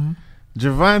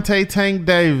 Gervonta Tank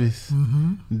Davis,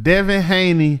 Devin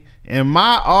Haney, and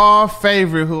my all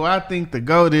favorite, who I think the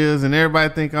GOAT is, and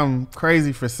everybody think I'm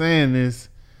crazy for saying this,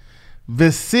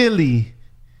 Vasily,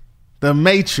 the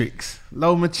Matrix,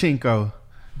 Lomachenko.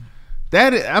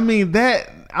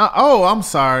 I'm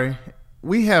sorry.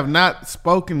 We have not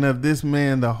spoken of this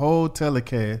man the whole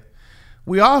telecast.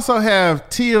 We also have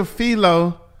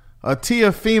Teofimo.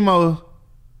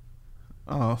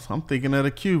 Oh, I'm thinking of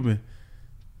the Cuban.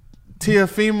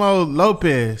 Teofimo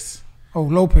Lopez. Oh,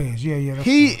 Lopez. Yeah.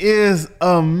 He is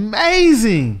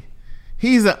amazing.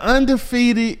 He's an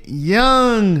undefeated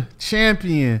young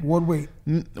champion. What weight?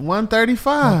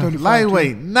 135.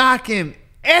 Lightweight. Knocking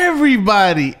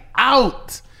everybody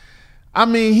out. I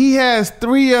mean, he has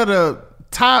 3 of the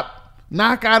top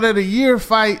knockout of the year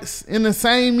fights in the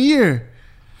same year.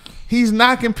 He's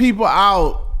knocking people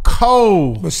out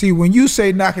cold. But see, when you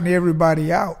say knocking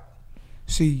everybody out,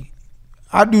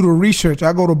 I do the research.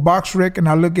 I go to BoxRec and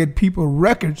I look at people's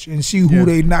records and see who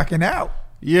they knocking out.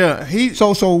 Yeah,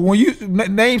 So when you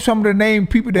name some of the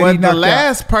people that he knocked out. The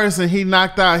last person he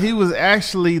knocked out, he was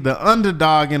actually the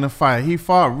underdog in the fight. He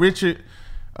fought Richard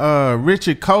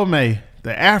Comey,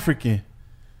 the African.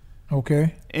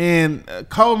 Okay. And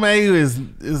Comey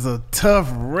is a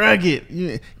tough,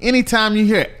 rugged. Anytime you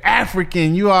hear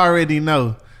African, you already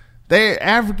know.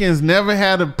 Africans never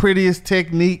had the prettiest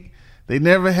technique. They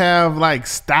never have like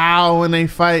style when they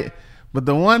fight. But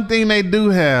the one thing they do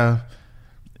have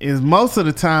is most of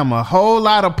the time a whole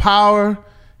lot of power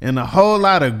and a whole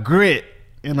lot of grit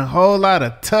and a whole lot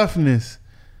of toughness.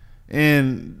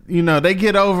 And, they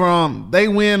they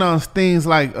win on things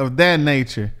like of that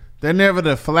nature. They're never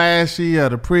the flashy or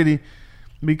the pretty,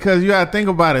 because you got to think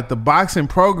about it. The boxing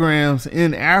programs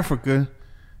in Africa,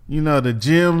 the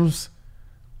gyms,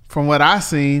 from what I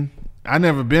seen, I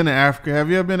never been to Africa.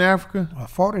 Have you ever been to Africa? I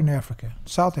fought in Africa,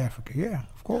 South Africa. Yeah,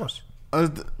 of course.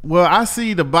 Well, I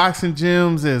see the boxing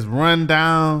gyms as run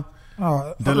down,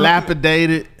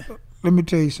 dilapidated. Let me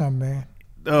tell you something, man.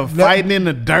 Fighting in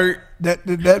the dirt.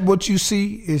 That what you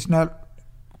see is not.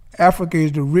 Africa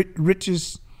is the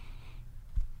richest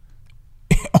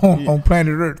on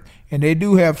planet Earth, and they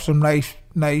do have some nice.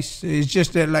 It's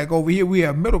just that like over here we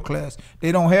have middle class.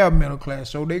 They don't have middle class,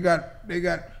 so they got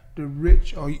the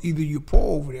rich, or either you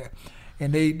poor over there.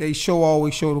 And they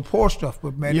always show the poor stuff,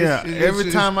 but man,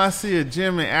 every time I see a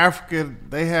gym in Africa,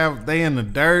 they in the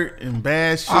dirt and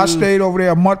bad shoes. I stayed over there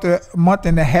a month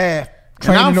and a half.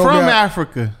 And I'm from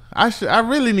Africa. I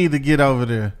really need to get over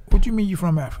there. What you mean you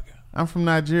from Africa? I'm from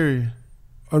Nigeria.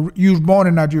 You was born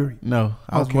in Nigeria? No,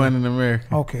 I was born in America.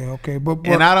 Okay, but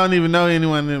and I don't even know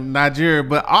anyone in Nigeria,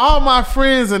 but all my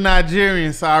friends are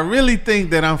Nigerian, so I really think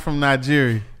that I'm from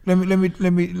Nigeria. Let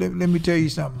me tell you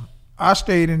something. I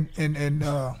stayed in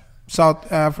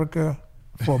South Africa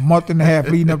for a month and a half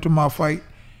leading up to my fight,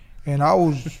 and I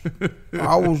was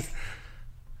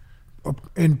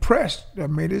impressed. I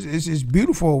mean, it's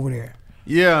beautiful over there.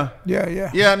 Yeah.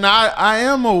 Now I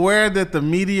am aware that the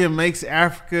media makes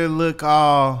Africa look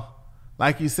all,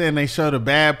 like you said, and they show the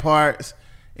bad parts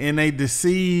and they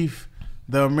deceive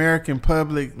the American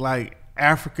public like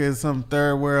Africa is some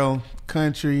third world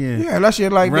country and that's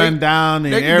just like run down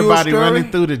and everybody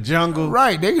running through the jungle.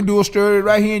 Right, they can do a story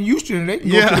right here in Houston and they can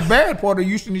go to the bad part of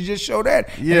Houston and just show that.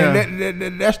 Yeah,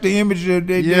 and that's the image that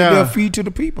they'll feed to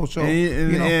the people. So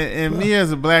and me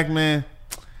as a black man,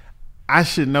 I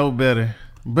should know better.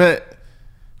 But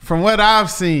from what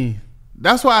I've seen,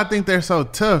 that's why I think they're so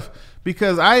tough.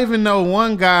 Because I even know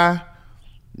one guy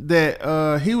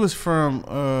that he was from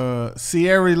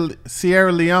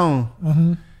Sierra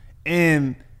Leone,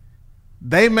 and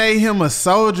they made him a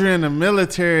soldier in the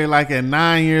military like at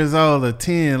 9 years old or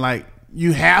 10. Like,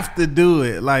 you have to do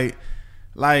it. Like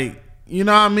you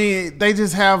know what I mean? They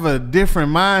just have a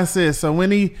different mindset. So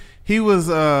when he was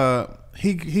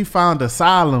he found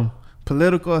asylum,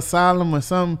 political asylum or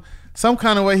some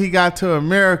kind of way he got to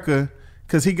America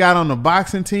because he got on the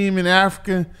boxing team in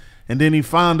Africa, and then he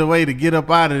found a way to get up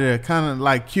out of there, kind of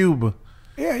like Cuba.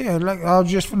 Yeah. Like I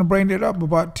was just finna bring that up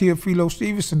about Teofilo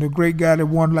Stevenson, the great guy that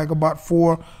won like about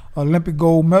 4 Olympic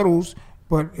gold medals.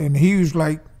 And he was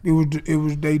like, it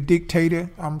was their dictator.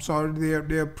 I'm sorry,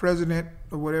 their president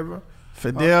or whatever.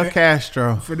 Fidel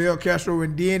Castro. Fidel Castro,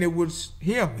 and then it was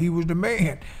him. He was the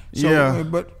man. So, Yeah.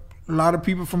 But a lot of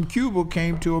people from Cuba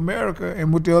came to America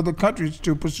and went to other countries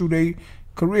to pursue their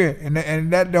career, and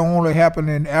that don't only happen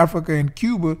in Africa and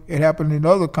Cuba. It happened in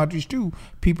other countries too.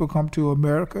 People come to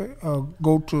America,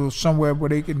 go to somewhere where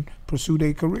they can pursue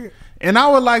their career. And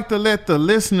I would like to let the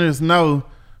listeners know,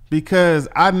 because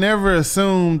I never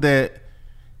assumed that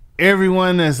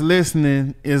everyone that's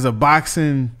listening is a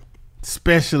boxing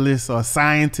specialist or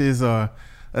scientist or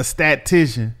a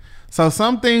statistician. So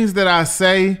some things that I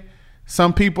say,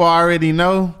 some people already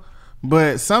know,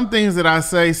 but some things that I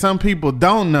say, some people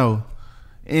don't know.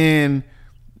 And,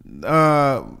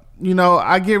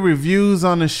 I get reviews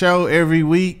on the show every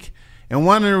week. And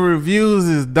one of the reviews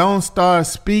is, don't start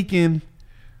speaking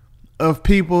of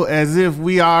people as if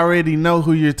we already know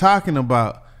who you're talking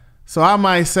about. So I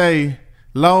might say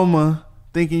Loma,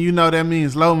 thinking that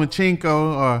means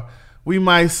Lomachenko, or we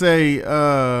might say,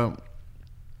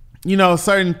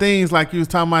 certain things like you was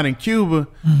talking about in Cuba.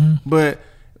 Mm-hmm. But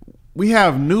we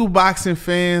have new boxing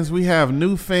fans. We have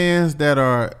new fans that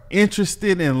are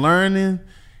interested in learning.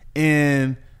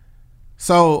 And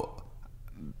so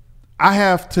I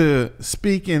have to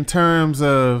speak in terms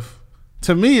of,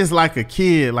 to me, it's like a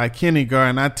kid, like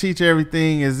kindergarten. I teach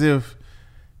everything as if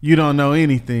you don't know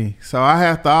anything. So I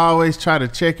have to always try to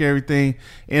check everything.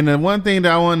 And the one thing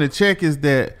that I want to check is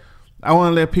that I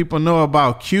want to let people know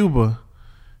about Cuba.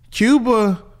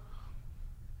 Cuba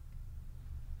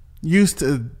used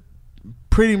to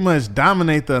pretty much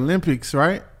dominate the Olympics,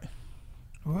 right?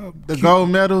 Well, the gold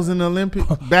medals in the Olympics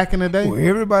back in the day. Well,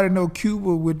 everybody know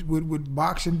Cuba with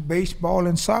boxing, baseball,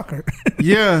 and soccer.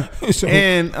 Yeah.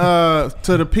 And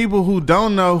to the people who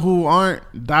don't know, who aren't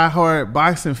diehard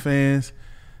boxing fans,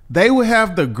 they would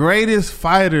have the greatest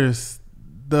fighters,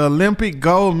 the Olympic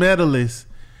gold medalists,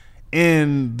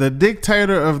 and the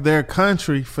dictator of their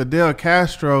country, Fidel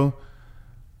Castro,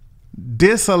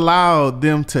 disallowed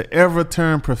them to ever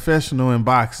turn professional in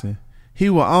boxing. He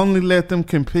will only let them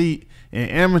compete in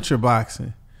amateur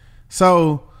boxing.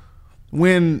 So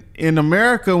when in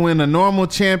America, when a normal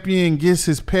champion gets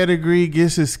his pedigree,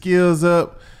 gets his skills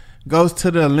up, goes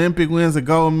to the Olympic, wins a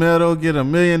gold medal, get $1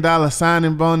 million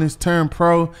signing bonus, turn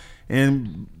pro,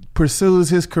 and pursues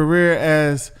his career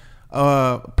as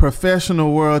a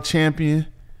professional world champion,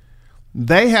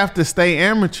 they have to stay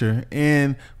amateur.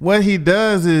 And what he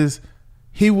does is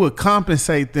he would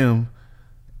compensate them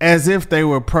as if they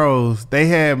were pros.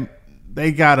 They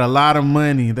got a lot of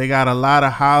money. They got a lot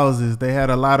of houses. They had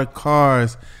a lot of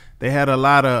cars. They had a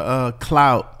lot of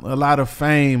clout, a lot of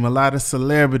fame, a lot of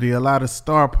celebrity, a lot of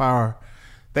star power.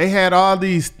 They had all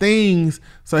these things.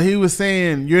 So he was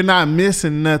saying, you're not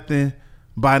missing nothing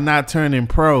by not turning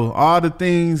pro. All the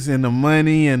things and the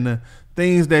money and the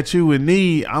things that you would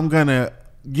need, I'm going to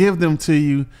give them to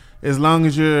you as long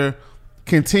as you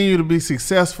continue to be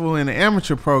successful in the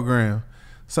amateur program.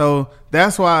 So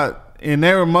that's why, and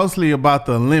they were mostly about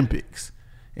the Olympics.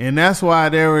 And that's why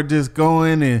they were just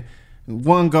going and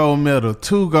 1 gold medal,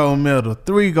 2 gold medal,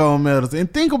 3 gold medals.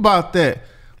 And think about that.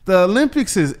 The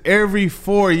Olympics is every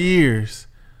 4 years.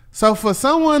 So for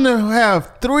someone to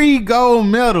have 3 gold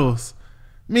medals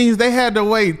means they had to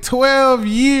wait 12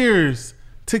 years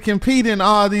to compete in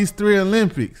all these 3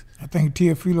 Olympics. I think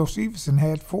Teofilo Stevenson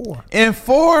had 4. And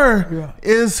 4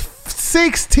 is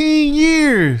 16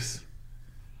 years.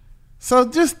 So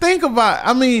just think about,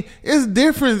 it's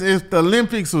different if the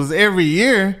Olympics was every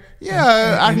year.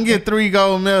 Yeah, I can get 3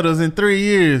 gold medals in 3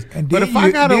 years. But if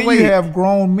I gotta wait, you have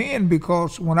grown men,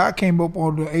 because when I came up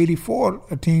on the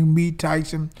 '84 team, me,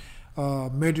 Tyson,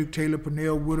 Medrick Taylor,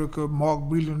 Pernell Whitaker, Mark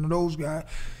Breland, and those guys.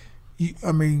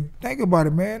 Think about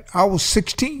it, man. I was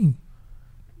 16.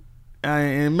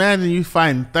 Imagine you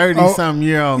fighting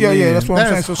 30-something-year-old men. Yeah, that's what I'm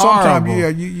saying. So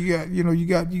sometimes, you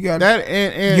got that,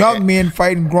 and young men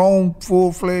fighting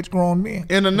full-fledged grown men.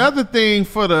 And another thing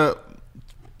for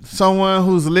someone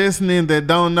who's listening that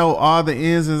don't know all the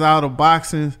ins and outs of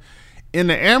boxing, in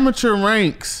the amateur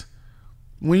ranks,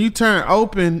 when you turn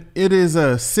open, it is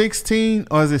a 16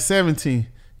 or is it 17?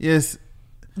 Yes,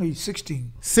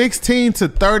 16. 16 to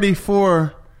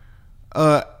 34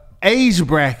 age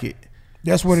bracket.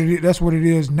 That's what it is. That's what it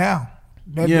is now.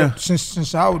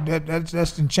 Since I was,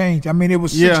 that's been changed. It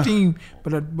was 16,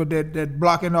 but that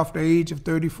blocking off the age of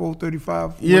 34,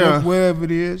 35, whatever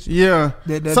it is. Yeah.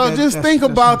 Just think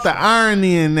about the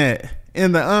irony in that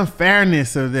and the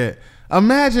unfairness of that.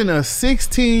 Imagine a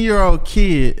 16-year-old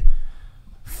kid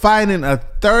fighting a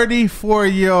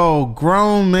 34-year-old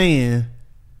grown man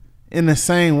in the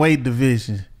same weight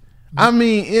division. I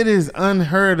mean, it is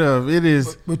unheard of. It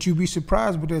is. But you'd be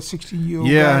surprised with that 16-year-old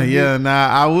Yeah, guy. yeah. Now,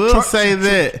 I will say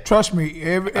that. Trust me,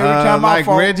 every time I like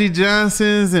fought, Reggie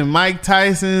Johnson's and Mike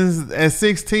Tyson's at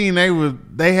 16,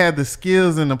 they had the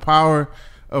skills and the power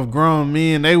of grown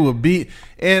men. They would beat.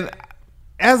 And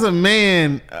as a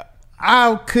man,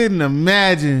 I couldn't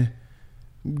imagine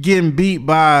getting beat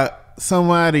by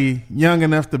somebody young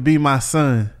enough to be my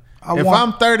son. If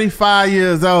I'm 35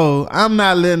 years old, I'm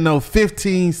not letting no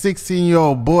 15,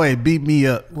 16-year-old boy beat me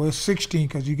up. Well, it's 16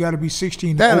 because you got to be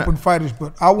 16 to open fighters.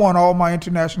 But I won all my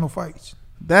international fights.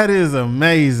 That is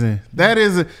amazing.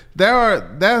 That's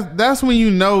when you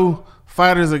know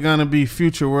fighters are gonna be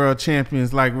future world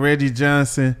champions, like Reggie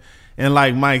Johnson and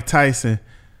like Mike Tyson.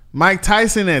 Mike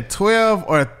Tyson at 12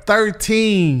 or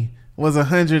 13 was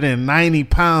 190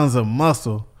 pounds of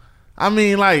muscle. I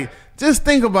mean, like, just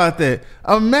think about that.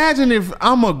 Imagine if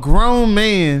I'm a grown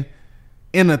man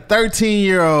and a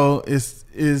 13-year-old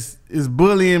is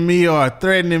bullying me or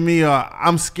threatening me, or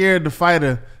I'm scared to fight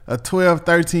a 12,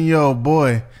 13-year-old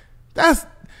boy.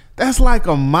 That's like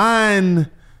a mind.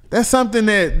 That's something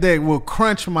that will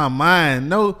crunch my mind.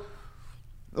 No,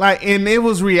 like, and it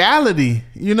was reality.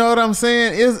 You know what I'm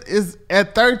saying? Is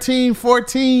at 13,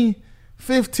 14,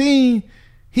 15,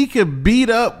 he could beat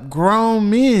up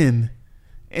grown men.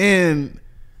 And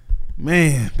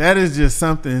man, that is just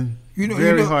something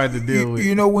very hard to deal with.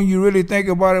 You know, when you really think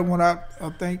about it, when I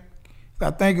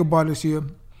think about this here,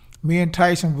 me and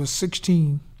Tyson was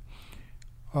 16.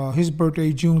 His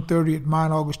birthday June 30th,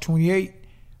 mine August 28th.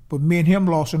 But me and him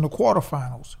lost in the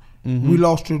quarterfinals. Mm-hmm. We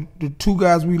lost to the two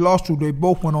guys we lost to. They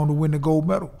both went on to win the gold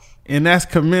medals. And that's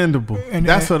commendable.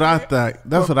 That's what I thought.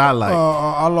 That's what I like.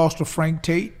 I lost to Frank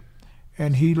Tate,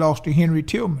 and he lost to Henry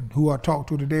Tillman, who I talked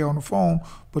to today on the phone.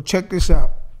 But check this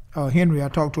out, Henry, I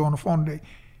talked to on the phone today.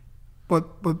 But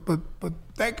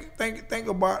think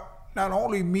about not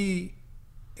only me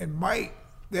and Mike.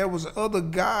 There was other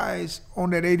guys on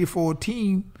that '84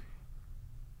 team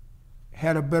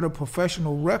had a better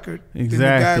professional record than the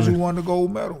guys who won the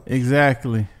gold medal.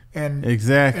 Exactly. And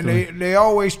they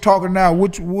always talking now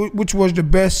which was the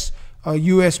best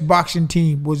U.S. boxing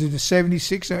team. Was it the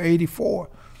 '76 or '84?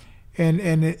 And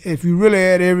if you really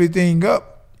add everything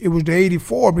up, it was the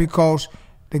 '84 because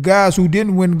the guys who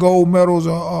didn't win gold medals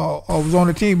or was on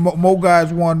the team, more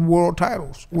guys won world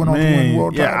titles. Went on to win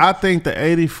world titles. I think the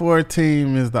 '84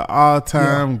 team is the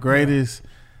all-time greatest.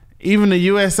 Yeah. Even the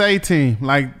USA team,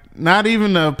 like not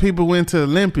even the people went to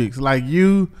Olympics. Like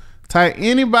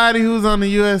anybody who's on the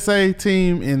USA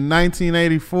team in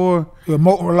 1984. Yeah, a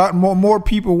lot more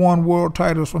people won world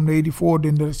titles from the '84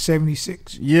 than the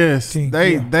 '76. Yes, team.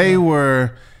 They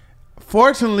were.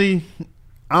 Fortunately,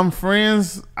 I'm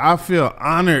friends. I feel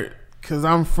honored because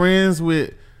I'm friends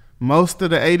with most of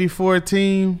the '84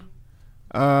 team.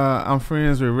 I'm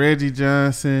friends with Reggie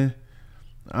Johnson.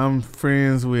 I'm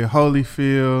friends with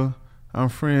Holyfield. I'm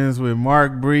friends with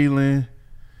Mark Breland.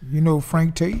 You know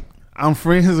Frank Tate? I'm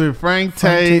friends with Frank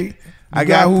Tate. The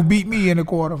guy who beat me in the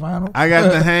quarterfinals. I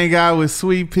got to hang out with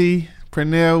Sweet Pea,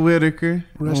 Pernell Whitaker.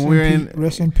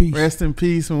 Rest in peace. Rest in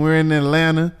peace. When we're in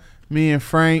Atlanta, me and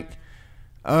Frank.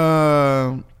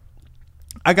 I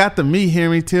got to meet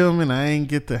Henry Tillman. I ain't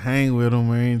get to hang with him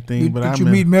or anything. Did you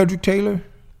meet Meldrick Taylor?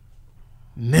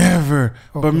 Never.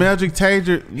 Okay. But Meldrick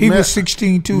Taylor, he was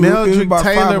 16 too. Meldrick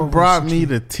Taylor brought me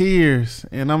to tears,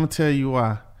 and I'm gonna tell you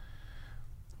why.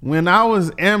 When I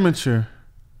was amateur,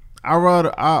 I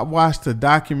watched a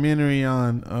documentary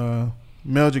on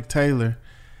Meldrick Taylor,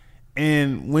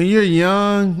 and when you're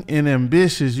young and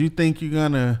ambitious, you think you're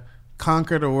gonna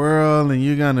conquer the world and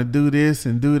you're gonna do this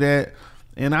and do that.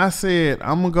 And I said,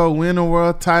 I'm gonna go win a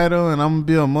world title and I'm gonna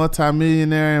be a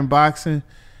multimillionaire in boxing.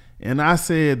 And I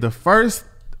said, the first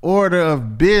order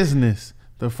of business,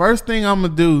 the first thing I'm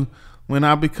gonna do when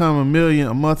I become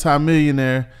a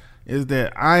multimillionaire is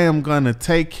that I am gonna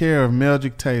take care of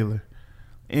Meldrick Taylor.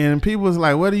 And people was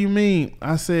like, what do you mean?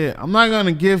 I said, I'm not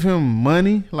gonna give him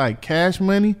money, like cash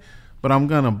money, but I'm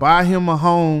gonna buy him a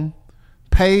home,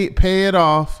 pay it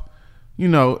off,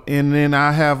 and then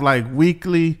I have like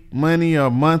weekly money or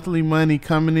monthly money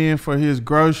coming in for his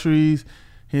groceries,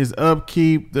 his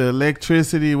upkeep, the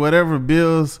electricity, whatever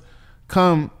bills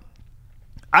come.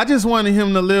 I just wanted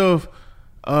him to live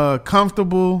a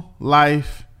comfortable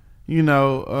life.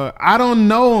 I don't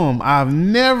know him. I've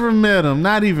never met him,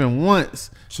 not even once.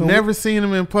 Never seen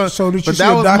him in person. So did you see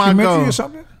a documentary or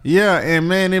something? Yeah, and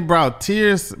man, it brought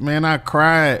tears. Man, I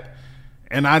cried,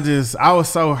 and I was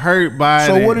so hurt by it.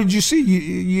 So what did you see?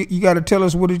 You got to tell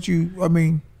us. What did you? I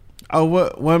mean, Oh,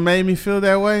 what made me feel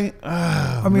that way? Oh,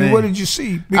 I mean, man. what did you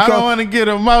see? I don't want to get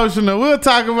emotional. We'll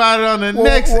talk about it on the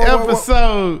next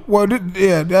episode.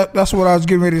 That's what I was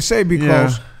getting ready to say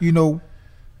because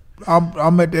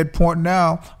I'm at that point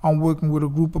now. I'm working with a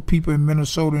group of people in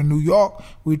Minnesota and New York.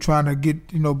 We're trying to get,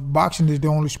 boxing is the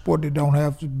only sport that don't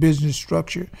have the business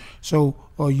structure. So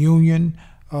a union,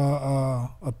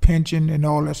 a pension, and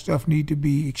all that stuff need to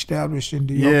be established in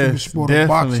the ultimate sport of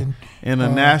boxing. And a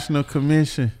national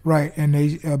commission. Right,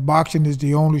 and boxing is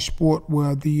the only sport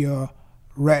where the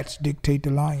rats dictate the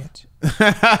lions.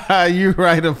 You're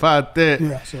right about that.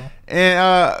 Yeah. So.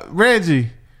 And Reggie,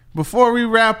 before we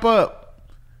wrap up,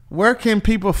 where can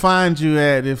people find you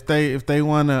at if they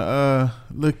want to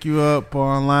look you up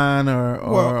online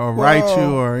or write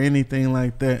you or anything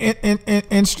like that? In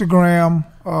Instagram,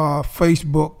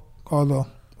 Facebook, although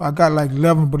I got like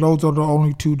 11, but those are the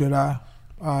only two that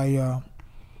I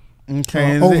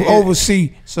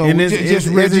oversee. So is it just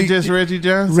Reggie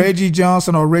Johnson? Reggie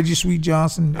Johnson or Reggie Sweet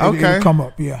Johnson. It'll come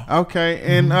up, yeah. Okay,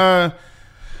 and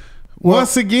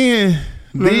once again,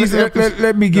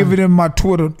 let me give it in my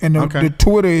Twitter, and the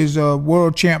Twitter is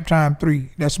World Champ Time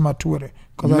 3. That's my Twitter.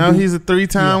 He's a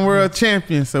 3-time world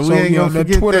champion, so we ain't gonna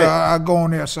forget Twitter, that. I go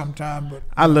on there sometime, but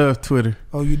I love Twitter.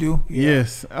 Oh, you do? Yeah.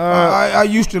 Yes. I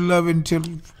used to love it until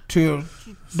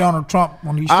Donald Trump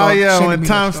when he started. When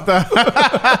Tom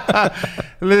started.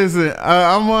 Listen,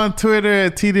 I'm on Twitter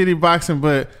at T Diddy Boxing,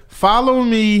 but follow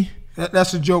me.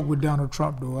 That's a joke with Donald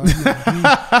Trump, though.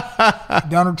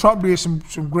 Donald Trump did some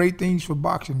great things for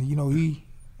boxing.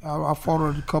 I fought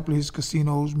at a couple of his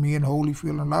casinos, me and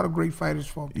Holyfield, and a lot of great fighters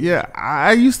fought. Yeah,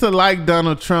 I used to like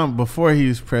Donald Trump before he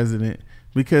was president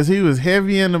because he was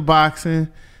heavy into boxing.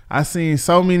 I seen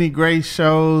so many great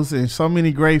shows and so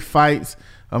many great fights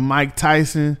of Mike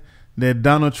Tyson that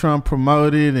Donald Trump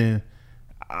promoted, and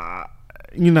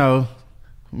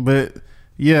but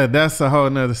yeah, that's a whole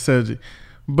nother subject.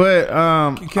 But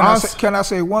can I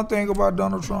say one thing about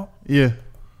Donald Trump? Yeah.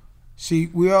 See,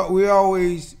 we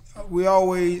always,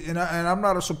 and I'm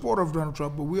not a supporter of Donald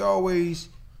Trump, but we always,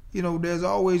 there's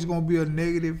always going to be a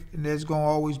negative and there's going to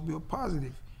always be a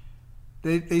positive.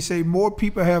 They say more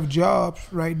people have jobs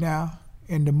right now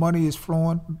and the money is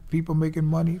flowing, people making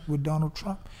money with Donald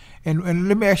Trump. And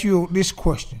let me ask you this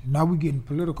question. Now we're getting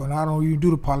political and I don't even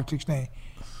do the politics thing.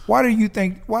 Why do you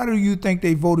think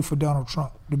they voted for Donald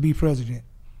Trump to be president?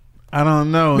 I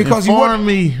don't know. Because Inform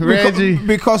me, Reggie.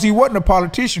 Because he wasn't a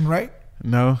politician, right?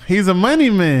 No, he's a money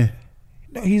man.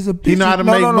 No, he's a business. He know how to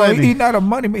make money. He's not a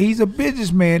money man. He's a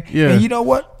businessman. Yeah. And you know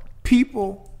what?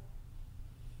 People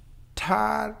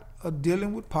tired of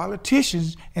dealing with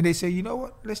politicians, and they say, you know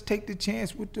what? Let's take the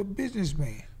chance with the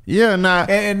businessman. Yeah,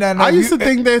 I used to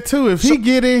think that too. If he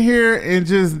get in here and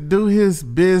just do his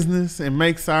business and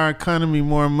makes our economy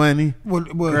more money,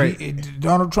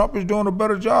 Donald Trump is doing a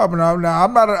better job. And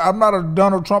I'm not a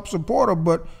Donald Trump supporter,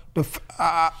 but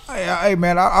hey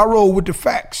man, I roll with the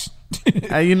facts.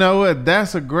 Hey, you know what?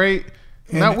 That's a great.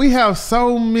 Now we have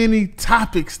so many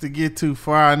topics to get to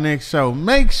for our next show.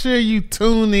 Make sure you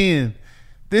tune in.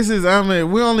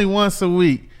 We're only once a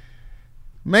week.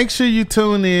 Make sure you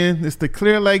tune in. It's the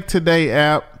Clear Lake Today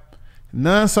app,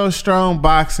 None So Strong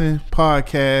Boxing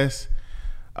podcast.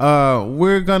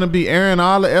 We're gonna be airing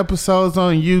all the episodes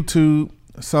on YouTube.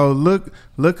 So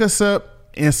look us up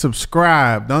and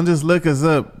subscribe. Don't just look us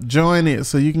up. Join it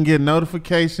so you can get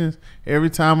notifications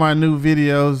every time our new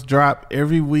videos drop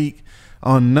every week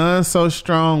on None So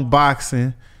Strong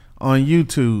Boxing on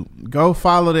YouTube. Go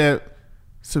follow that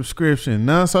subscription.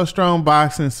 None So Strong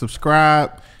Boxing.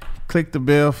 Subscribe. Click the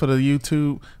bell for the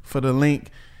YouTube for the link.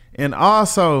 And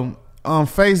also on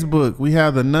Facebook, we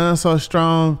have the None So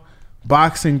Strong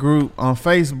Boxing group on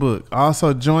Facebook.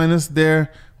 Also join us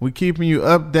there. We're keeping you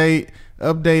update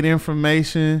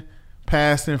information,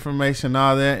 past information,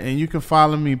 all that. And you can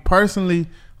follow me personally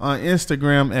on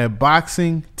Instagram at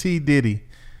Boxing T Diddy.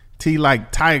 T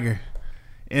like tiger.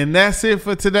 And that's it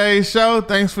for today's show.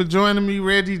 Thanks for joining me,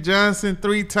 Reggie Johnson,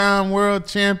 3-time world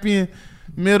champion,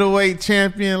 middleweight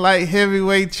champion, light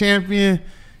heavyweight champion,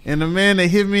 and the man that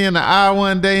hit me in the eye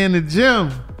one day in the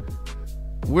gym.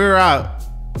 We're out.